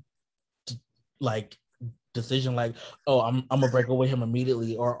 harsh like decision like, oh, I'm gonna break away him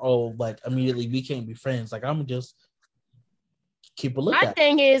immediately, or oh, like immediately we can't be friends. Like, I'm gonna just keep a lookout. My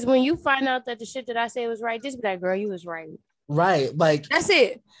thing is, when you find out that the shit that I say was right, just be like, girl, you was right. Right, like that's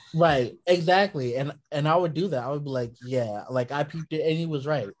it. Right, exactly. And I would do that. I would be like, yeah, like I peeped it and he was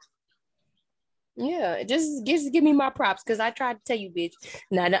right. Yeah, just give me my props, because I tried to tell you, bitch.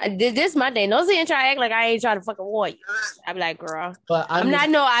 Nah, this my day. No, try to act like I ain't trying to fucking warn you. I'm like, girl, but I'm not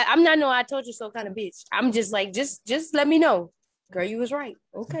I told you so kind of bitch. I'm just like, just let me know, girl, you was right.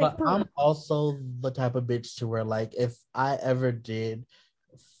 Okay, but I'm also the type of bitch to where, like, if I ever did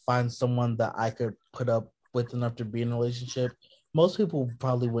find someone that I could put up with enough to be in a relationship, most people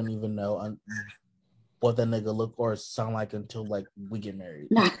probably wouldn't even know what that nigga look or sound like until like we get married.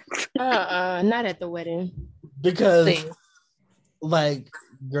 Not at the wedding. Because like,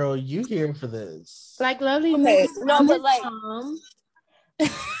 girl, you here for this. Like, lovely. Okay. No, but like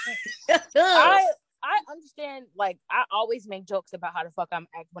I understand, like, I always make jokes about how the fuck I'm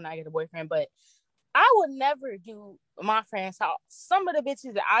act when I get a boyfriend, but I would never do my friends how some of the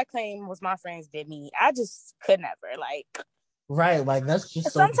bitches that I claim was my friends did me. I just could never, like. Right, like that's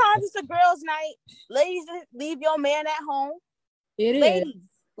just sometimes it's a girls' night. Ladies, leave your man at home. Ladies,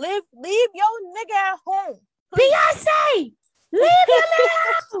 leave your nigga at home. Please. Beyonce, leave him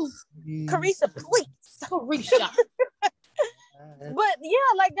alone. Carissa, please. Carisha. But yeah,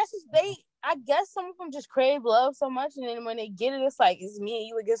 like that's just I guess some of them just crave love so much, and then when they get it, it's like it's me and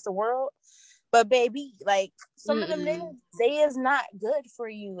you against the world. But baby, like some of them niggas, they is not good for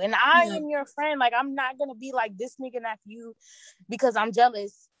you. And I am your friend. Like, I'm not gonna be like this nigga not you because I'm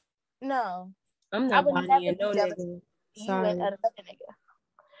jealous. No, I'm not. I would never be jealous of you and another nigga.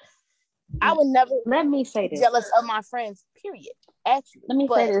 I would never. Let me say this. Jealous of my friends. Period. Actually, let me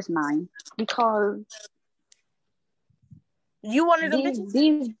say this, mine, because you one of them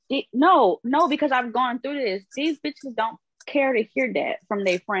bitches. No, because I've gone through this. These bitches don't care to hear that from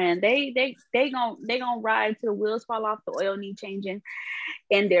their friend. They gonna ride till the wheels fall off, the oil need changing,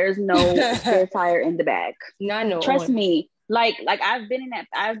 and there's no spare tire in the back. Not no Trust oil. me. Like I've been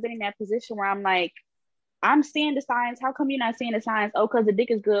in that position where I'm like, I'm seeing the signs. How come you're not seeing the signs? Oh, because the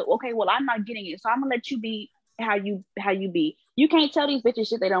dick is good. Okay, well, I'm not getting it. So I'm gonna let you be how you be. You can't tell these bitches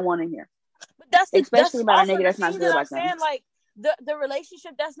shit they don't want to hear. But that's especially about a also nigga the that's not thing good that I'm like them. saying. Like the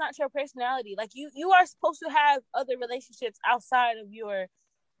relationship, that's not your personality. Like you are supposed to have other relationships outside of your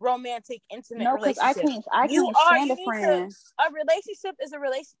romantic, intimate No, because relationship. I can't stand a friend. A relationship is a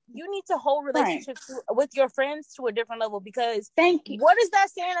relation. You need to hold relationships with your friends to a different level, because Thank you. what is that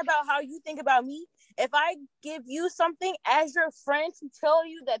saying about how you think about me? If I give you something as your friend to tell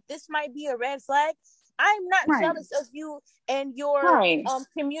you that this might be a red flag, I'm not jealous of you and your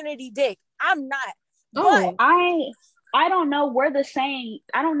community dick. I'm not. But I don't know where the saying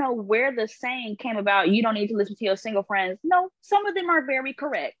came about. You don't need to listen to your single friends. No, some of them are very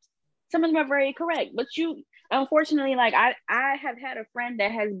correct. But you, unfortunately, like I have had a friend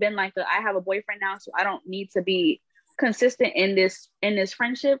that has been like, I have a boyfriend now, so I don't need to be consistent in this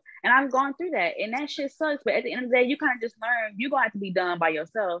friendship. And I've gone through that, and that shit sucks. But at the end of the day, you kind of just learn you're gonna have to be done by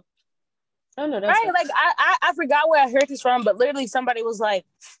yourself. Oh no, that's right. Like I forgot where I heard this from, but literally somebody was like,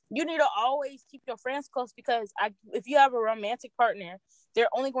 you need to always keep your friends close, because if you have a romantic partner, they're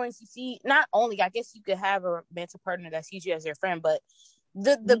only going to see, not only, I guess you could have a romantic partner that sees you as their friend, but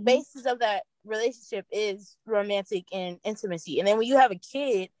the basis of that relationship is romantic and intimacy. And then when you have a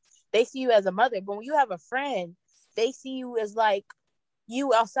kid, they see you as a mother. But when you have a friend, they see you as like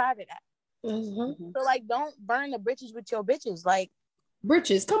you outside of that. Mm-hmm. So like, don't burn the bridges with your bitches. Like,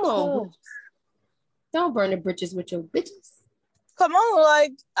 bridges, come on. Don't burn the bridges with your bitches. Come on,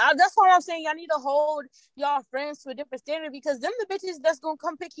 like that's why I'm saying y'all need to hold y'all friends to a different standard, because them the bitches that's gonna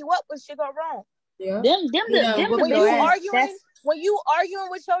come pick you up when shit go wrong. Yeah. When you arguing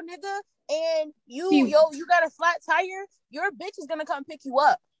with your nigga and you got a flat tire, your bitch is gonna come pick you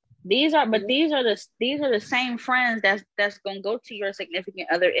up. These are the same friends that's gonna go to your significant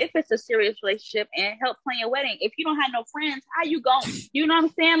other if it's a serious relationship and help plan your wedding. If you don't have no friends, how you going? You know what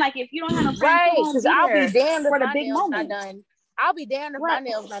I'm saying? Like, if you don't have no friends, right? Because I'll be damned if my nails not done. I'll be damned if my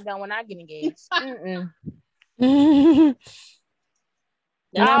nails not done when I get engaged. I'll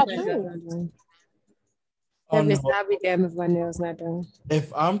be damned if my nails not done.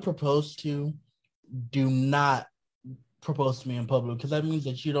 If I'm proposed to, do not propose to me in public, because that means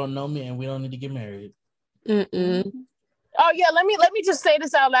that you don't know me and we don't need to get married. Oh yeah, let me just say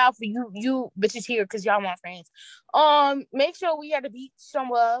this out loud for you bitches here, because y'all want friends. Make sure we at the beach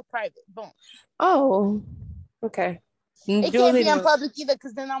somewhere private. Boom. Oh, okay. It can't be in public either,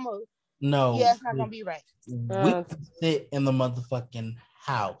 because then I'm it's not gonna be right. We can sit in the motherfucking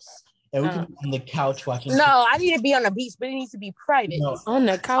house. And we can be on the couch watching. No, I need to be on the beach, but it needs to be private. No, on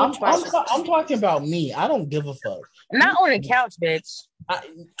the couch. I'm talking about me. I don't give a fuck. Not on the couch, bitch.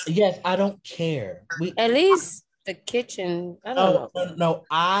 I don't care. At least the kitchen. I don't know. No,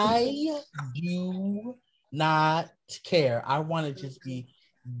 I do not care. I want to just be,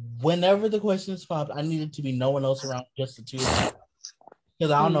 whenever the questions popped, I needed to be no one else around, just the two of us.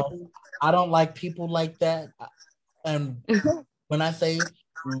 Because I don't know. I don't like people like that. And when I say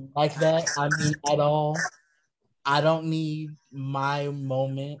like that, I mean at all. I don't need my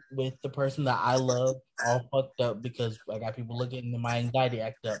moment with the person that I love all fucked up because I got people looking and my anxiety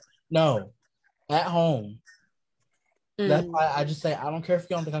act up. No, at home. That's why I just say, I don't care if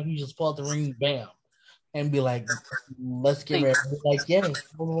you're on the couch, you just pull out the ring, bam, and be like, let's get married. Like, yes,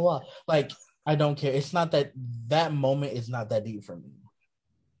 blah, blah, blah. Like, I don't care. It's not that moment is not that deep for me.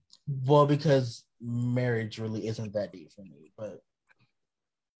 Well, because marriage really isn't that deep for me, but.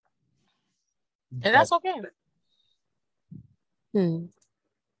 And that's okay.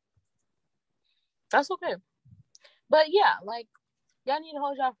 That's okay. But yeah, like, y'all need to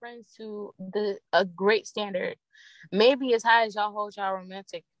hold y'all friends to a great standard. Maybe as high as y'all hold y'all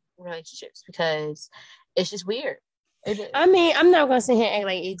romantic relationships, because it's just weird. I mean, I'm not gonna sit here and act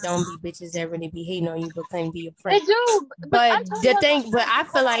like it don't be bitches that really be hating on you but claim to be your friend. They do, but the thing, but I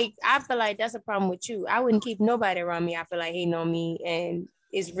feel like that's a problem with you. I wouldn't keep nobody around me. I feel like hating on me and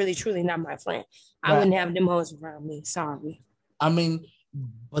is really truly not my friend. Right. I wouldn't have them hoes around me. Sorry. I mean,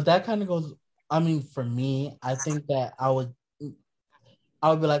 but that kind of goes. I mean, for me, I think that I would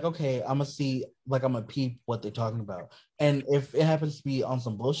be like, okay, I'm gonna peep what they're talking about, and if it happens to be on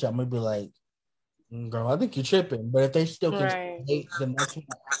some bullshit, I'm gonna be like, girl, I think you're tripping. But if they still continue to hate, then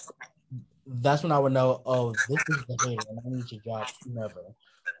that's when I would know, oh, this is the hater, and I need to drop never.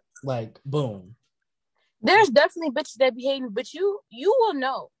 Like, boom. There's definitely bitches that be hating, but you will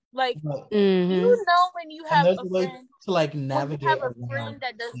know. Like, Mm-hmm. you know when you have a friend to like when you navigate have a around. friend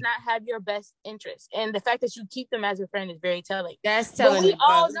that does not have your best interest, and the fact that you keep them as a friend is very telling. That's telling. But we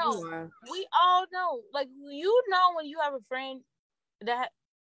all know, like, you know when you have a friend that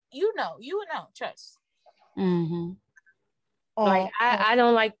you would know, trust. Mm-hmm. Like I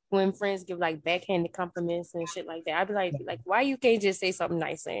don't like when friends give like backhanded compliments and shit like that. I'd be like, why you can't just say something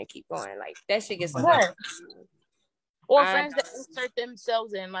nice and keep going? Like that shit gets annoying. Or friends that insert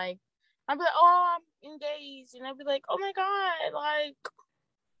themselves in, like, I'd be like, oh, I'm engaged, and I'd be like, oh my god, like,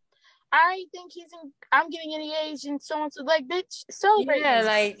 I think I'm getting engaged, and so on. So, like, bitch, celebrate. Yeah, me.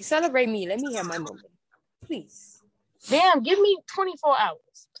 like celebrate me. Let me have my moment, please. Damn, give me 24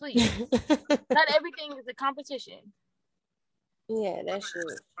 hours, please. Not everything is a competition. Yeah, that shit.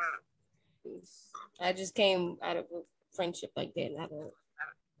 I just came out of a friendship like that, and I don't.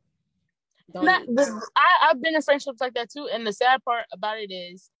 I've been in friendships like that too, and the sad part about it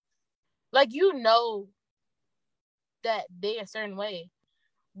is, like, you know that they a certain way,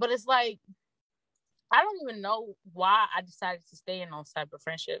 but it's like, I don't even know why I decided to stay in those type of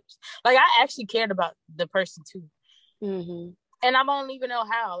friendships. Like, I actually cared about the person too. Mm-hmm. And I don't even know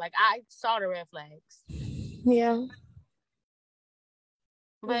how. Like, I saw the red flags. Yeah.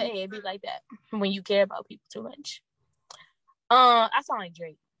 But hey, it be like that when you care about people too much. I sound like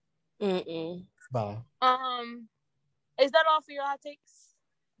Drake. Bye. Is that all for your hot takes?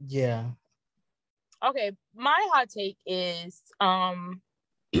 Yeah. Okay, my hot take is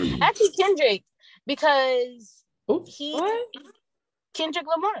actually Kendrick, because Kendrick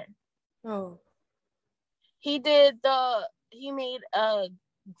Lamar. Oh. He made a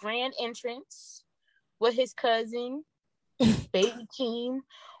grand entrance with his cousin Baby Keem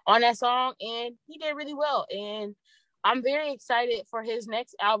on that song, and he did really well. And I'm very excited for his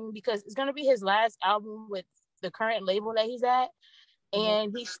next album because it's gonna be his last album with the current label that he's at.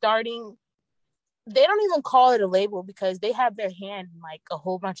 And he's starting, they don't even call it a label because they have their hand in like a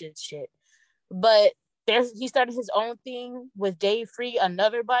whole bunch of shit. But he started his own thing with Dave Free,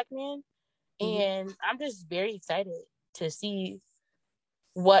 another black man. And I'm just very excited to see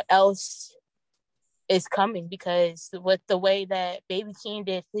what else is coming, because with the way that Baby Keem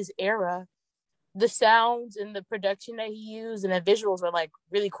did his era, the sounds and the production that he used and the visuals were like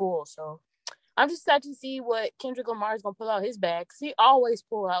really cool. So I'm just excited to see what Kendrick Lamar is gonna pull out his bag, because he always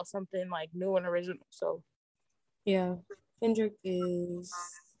pull out something like new and original. So yeah, Kendrick is,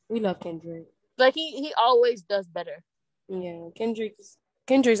 we love Kendrick. Like, he always does better. Yeah, Kendrick's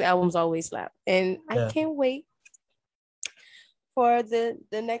albums always slap, and I can't wait for the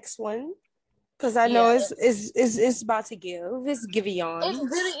next one, because I know it's about to give. It's Giveon. It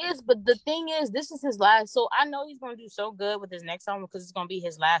really is, but the thing is, this is his last, so I know he's gonna do so good with his next album because it's gonna be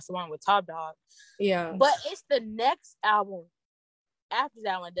his last one with Top Dog. Yeah, but it's the next album after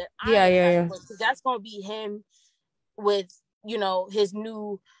that one that I'm excited for, because that's gonna be him with, you know, his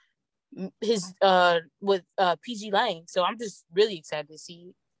new with PG Lang. So I'm just really excited to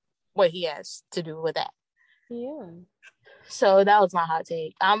see what he has to do with that. Yeah. So that was my hot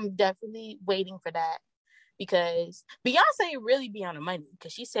take. I'm definitely waiting for that, because Beyonce really be on the money,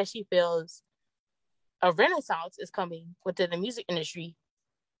 because she said she feels a renaissance is coming within the music industry.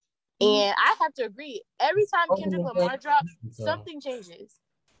 And I have to agree. Every time Kendrick Lamar drops, something changes.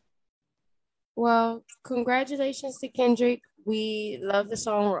 Well, congratulations to Kendrick. We love the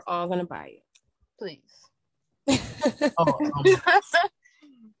song. We're all gonna buy it. Please.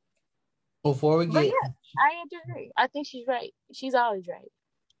 Before we get, I agree. I think she's right. She's always right.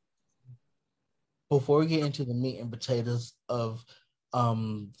 Before we get into the meat and potatoes of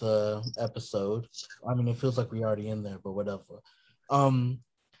the episode, I mean, it feels like we're already in there, but whatever.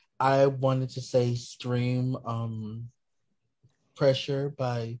 I wanted to say stream Pressure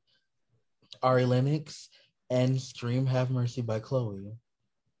by Ari Lennox and stream Have Mercy by Chloe.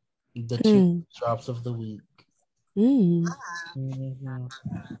 The two drops of the week.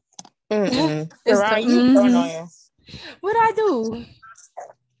 Right, you so annoying. What'd I do?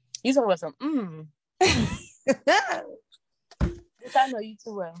 You talking about some Which I know you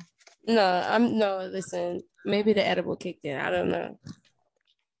too well. No, listen, maybe the edible kicked in. I don't know.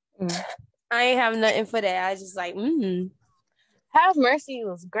 I ain't have nothing for that. I just like, Have Mercy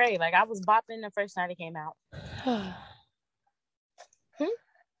was great. Like, I was bopping the first night it came out.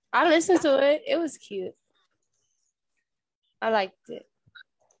 I listened to it. It was cute. I liked it.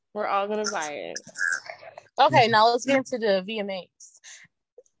 We're all gonna buy it. Okay, now let's get into the VMAs.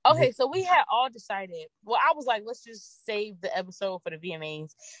 Okay, so we had all decided. Well, I was like, let's just save the episode for the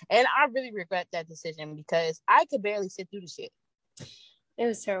VMAs. And I really regret that decision, because I could barely sit through the shit. It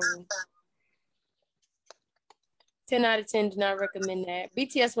was terrible. 10 out of 10. Do not recommend that.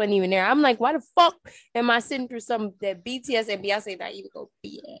 BTS wasn't even there. I'm like, why the fuck am I sitting through something that BTS and Beyonce not even gonna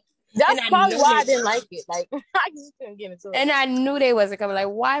be at? That's probably why I didn't like it. Like, I just couldn't get into it. And I knew they wasn't coming. Like,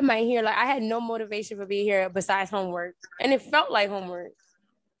 why am I here? Like, I had no motivation for being here besides homework. And it felt like homework.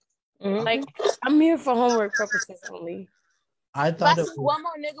 Mm-hmm. Like, I'm here for homework purposes only. I thought it was one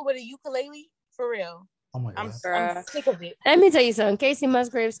more nigga with a ukulele, for real. Oh my God. I'm sick of it. Let me tell you something. Casey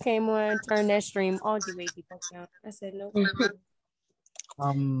Musgraves came on, turned that stream all the way the fuck out. I said no.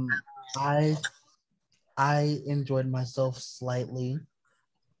 I enjoyed myself slightly.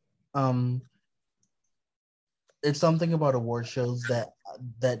 It's something about award shows that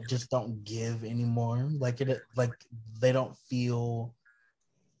just don't give anymore. Like they don't feel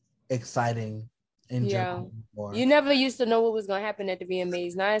exciting in general anymore. You never used to know what was gonna happen at the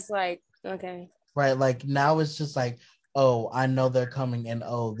VMAs. Now it's like, okay. Right, like now it's just like, oh, I know they're coming, and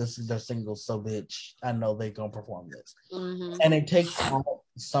oh, this is their single, so bitch, I know they're gonna perform this. Mm-hmm. And it takes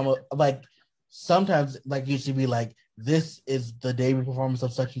some like sometimes like used to be like, this is the debut performance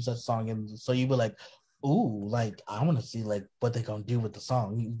of such and such song, and so you'd be like, ooh, like I want to see like what they're gonna do with the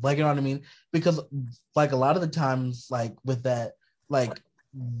song, like, you know what I mean? Because like a lot of the times, like with that, like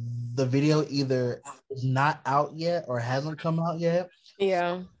the video either is not out yet or hasn't come out yet.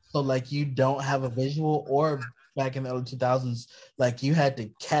 Yeah. So like you don't have a visual, or back in the early 2000s, like you had to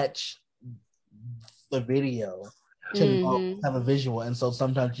catch the video to have a visual, and so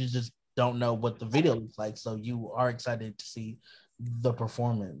sometimes you just don't know what the video looks like, so you are excited to see the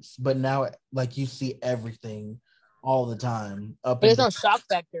performance. But now like you see everything all the time. There's no shock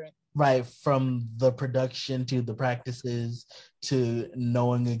factor. Right, from the production to the practices to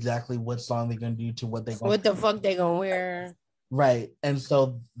knowing exactly what song they're gonna do to what the fuck they gonna wear. Right, and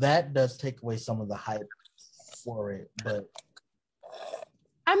so that does take away some of the hype for it, but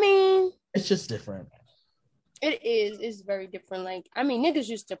I mean, it's just different. It is. It's very different. Like, I mean, niggas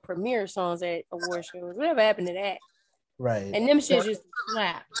used to premiere songs at award shows. Whatever happened to that? Right. And them shits used to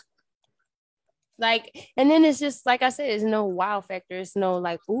slap. Like, and then it's just like I said, it's no wow factor. It's no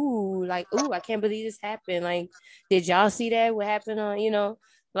like, ooh, I can't believe this happened. Like, did y'all see that? What happened on,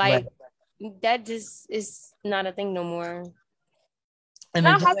 like that just is not a thing no more. And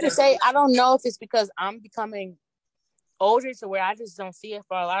I have to say, I don't know if it's because I'm becoming older to where I just don't see it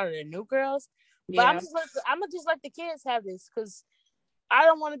for a lot of the new girls. But I'm gonna just let the kids have this, because I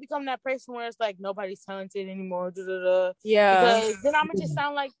don't want to become that person where it's like nobody's talented anymore. Yeah. Because then I'm gonna just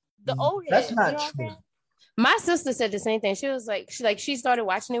sound like the old head. That's not true. My sister said the same thing. She was like, she started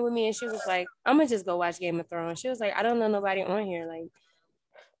watching it with me, and she was like, I'm gonna just go watch Game of Thrones. She was like, I don't know nobody on here. Like,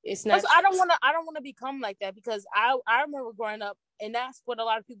 it's not. I don't want to become like that, because I remember growing up, and that's what a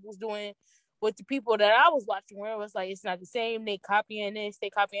lot of people was doing with the people that I was watching, where it was like, it's not the same. They copying this, they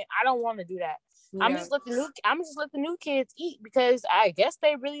copying. I don't want to do that. Yeah. I'm just let the new kids eat, because I guess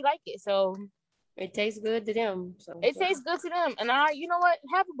they really like it. So it tastes good to them. So it tastes good to them, and you know what?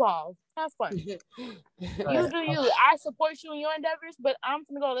 Have a ball, have fun. You do you. I support you in your endeavors, but I'm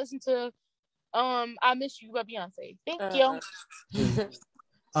gonna go listen to "I Miss You" by Beyonce. Thank you.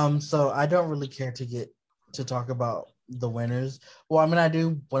 So I don't really care to talk about the winners. Well, I mean, I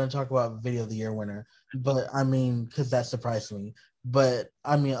do want to talk about Video of the Year winner, but I mean, because that surprised me. But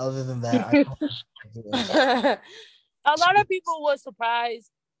I mean, other than that, a lot of people were surprised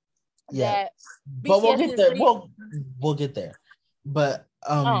that. But we'll get there. We'll get there. But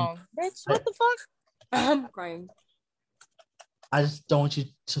bitch, what the fuck? I'm crying. I just don't want you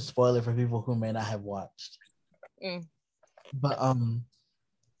to spoil it for people who may not have watched. But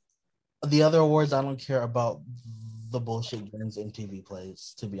the other awards, I don't care about the bullshit games MTV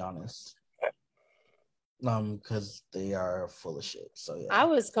plays, to be honest. Because they are full of shit. So yeah. I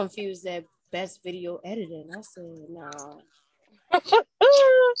was confused at best video editing. I said, nah.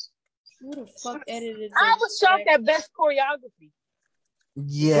 Who the fuck edited this? I was shocked at best choreography.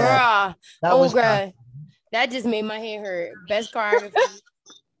 Yeah. Bruh. That just made my head hurt. Best choreography.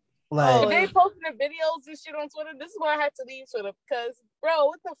 Like, they posting the videos and shit on Twitter. This is why I had to leave Twitter, because bro,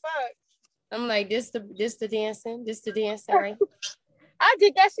 what the fuck? I'm like, this the dancing. This the dancing, right? I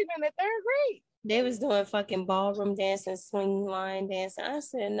did that shit in the 3rd grade. They was doing fucking ballroom dancing, swing line dancing. I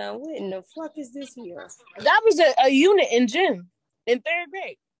said, no, what in the fuck is this here? That was a unit in gym in 3rd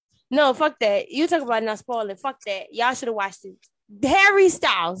grade. No, fuck that. You talk about not spoiling. Fuck that. Y'all should have watched it. Harry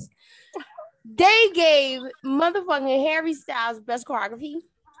Styles. They gave motherfucking Harry Styles best choreography.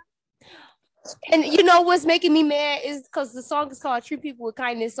 And you know what's making me mad is because the song is called Treat People with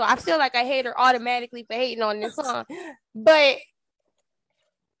Kindness. So I feel like I hate her automatically for hating on this song. But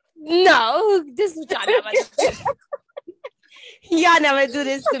no, this is what y'all never do. Y'all never do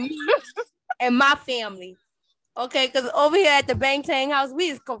this to me and my family. Okay, because over here at the Bangtang house, we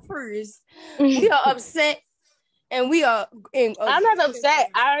is confused. We are upset, and we are. I'm not upset.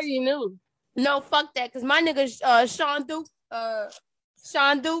 I already knew. No, fuck that. Because my nigga Sean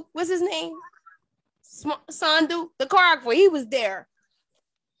Duke, what's his name? Sean Duke, the choreographer, he was there.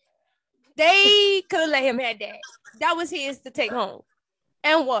 They could have let him have that. That was his to take home,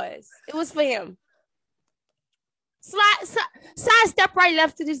 and it was for him. Side step right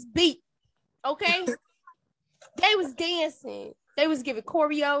left to this beat. Okay. They was dancing. They was giving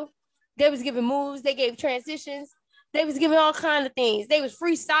choreo. They was giving moves. They gave transitions. They was giving all kind of things. They was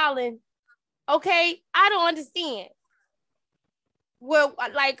freestyling. Okay, I don't understand. Well,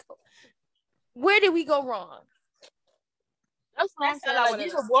 like, where did we go wrong? That's what I'm saying. Like,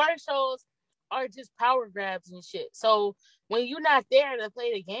 these award shows are just power grabs and shit. So when you're not there to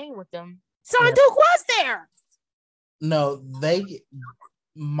play the game with them, Son Duke was there. No, they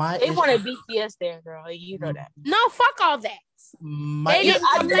wanted BTS there, girl. You know that. No, fuck all that.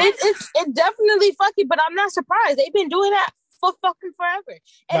 It's definitely fucking, but I'm not surprised. They've been doing that for fucking forever.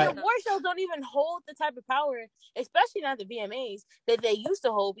 And the award shows don't even hold the type of power, especially not the VMAs, that they used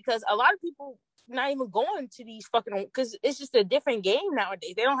to hold, because a lot of people not even going to these fucking, because it's just a different game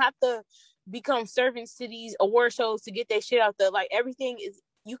nowadays. They don't have to become servants to these award shows to get their shit out there. Like, everything is,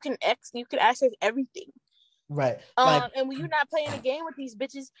 you can access everything. Right. And when you're not playing a game with these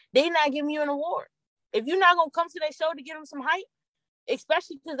bitches, they not giving you an award. If you're not gonna come to their show to give them some hype,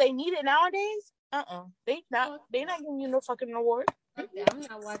 especially because they need it nowadays, they not giving you no fucking award. I'm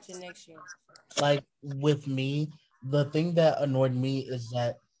not watching next year. Like, with me, the thing that annoyed me is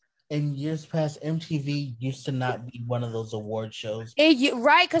that in years past, MTV used to not be one of those award shows.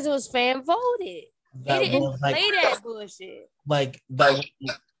 Right, because it was fan voted. They didn't play that bullshit. Like that.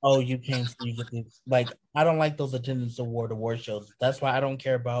 Oh, you came, so you get this. Like, I don't like those attendance award shows. That's why I don't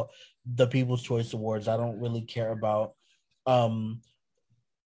care about the People's Choice Awards. I don't really care about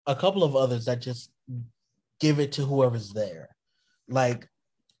a couple of others that just give it to whoever's there. Like,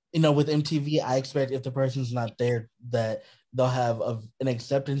 with MTV, I expect if the person's not there, that they'll have an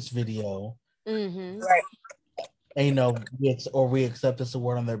acceptance video. Mm-hmm. Right. And, we accept this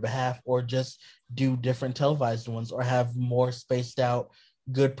award on their behalf, or just do different televised ones, or have more spaced out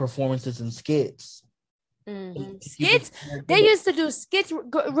good performances and skits. Mm-hmm. Skits. They used to do skits.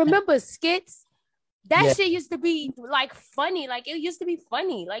 Remember skits? That shit used to be like funny. Like, it used to be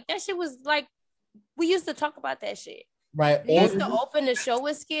funny. Like, that shit was like, we used to talk about that shit. Right. They used to open the show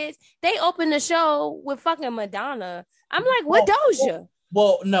with skits. They opened the show with fucking Madonna. I'm like, what Doja?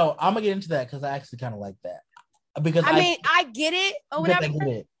 Well, no, I'm gonna get into that because I actually kind of like that. Because I get it or whatever. I get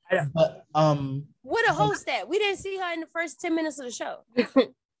it. But what a host that we didn't see her in the first 10 minutes of the show.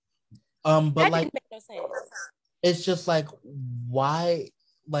 But that like, didn't make no sense. It's just like, why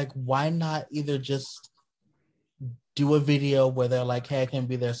not either just do a video where they're like, hey, I can't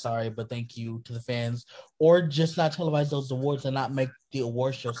be there, sorry, but thank you to the fans, or just not televise those awards and not make the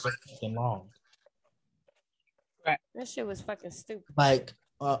award show so fucking long. Right. That shit was fucking stupid. Like,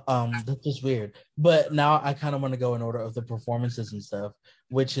 that's just weird. But now I kind of want to go in order of the performances and stuff,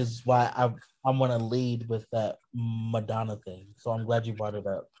 which is why I want to lead with that Madonna thing. So I'm glad you brought it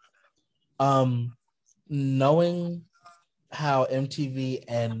up. Knowing how MTV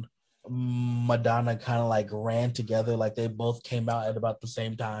and Madonna kind of like ran together, like they both came out at about the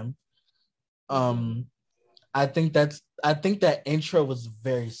same time. I think that intro was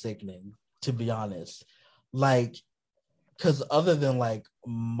very sickening, to be honest. Like, because other than like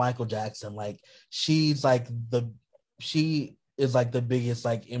Michael Jackson, like she is like the biggest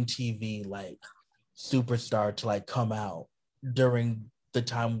like MTV like superstar to like come out during the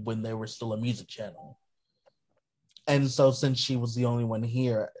time when they were still a music channel. And so since she was the only one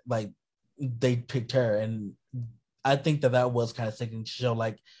here, like they picked her, and I think that was kind of sickening to show,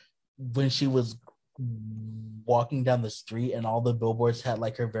 like when she was walking down the street and all the billboards had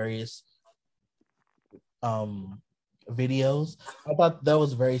like her various videos. I thought that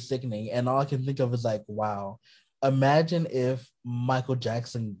was very sickening, and all I can think of is like, wow, imagine if Michael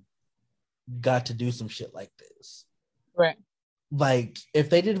Jackson got to do some shit like this. Right. Like, if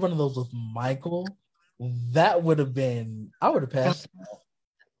they did one of those with Michael, that would have been, I would have passed out.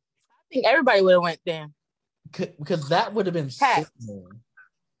 I think everybody would have went down. Because that would have been sickening.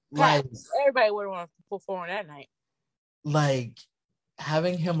 Like, everybody would have wanted to perform that night. Like,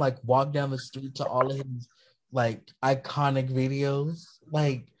 having him like walk down the street to all of his like iconic videos,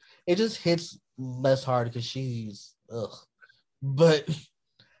 like it just hits less hard because she's But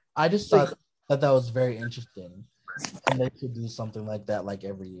I just thought that was very interesting, and they should do something like that like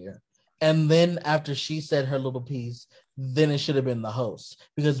every year. And then after she said her little piece, then it should have been the host,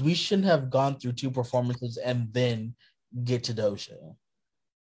 because we shouldn't have gone through 2 performances and then get to Doja.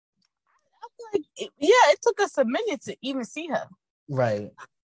 It took us a minute to even see her. Right.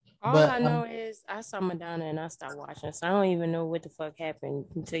 All I know is I saw Madonna and I stopped watching, so I don't even know what the fuck happened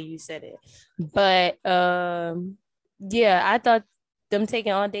until you said it. But yeah, I thought them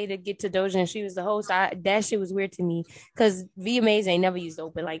taking all day to get to Doja and she was the host. That shit was weird to me because VMAs ain't never used to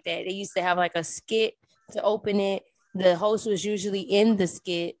open like that. They used to have like a skit to open it. The host was usually in the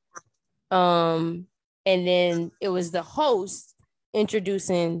skit, and then it was the host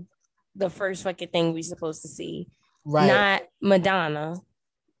introducing the first fucking thing we supposed to see, right? Not Madonna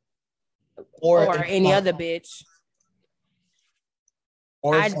or any other bitch.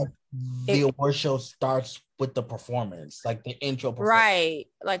 Or it's like the award show starts with the performance, like the intro performance. Right,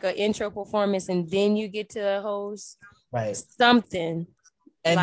 like an intro performance, and then you get to a host. Right. Something.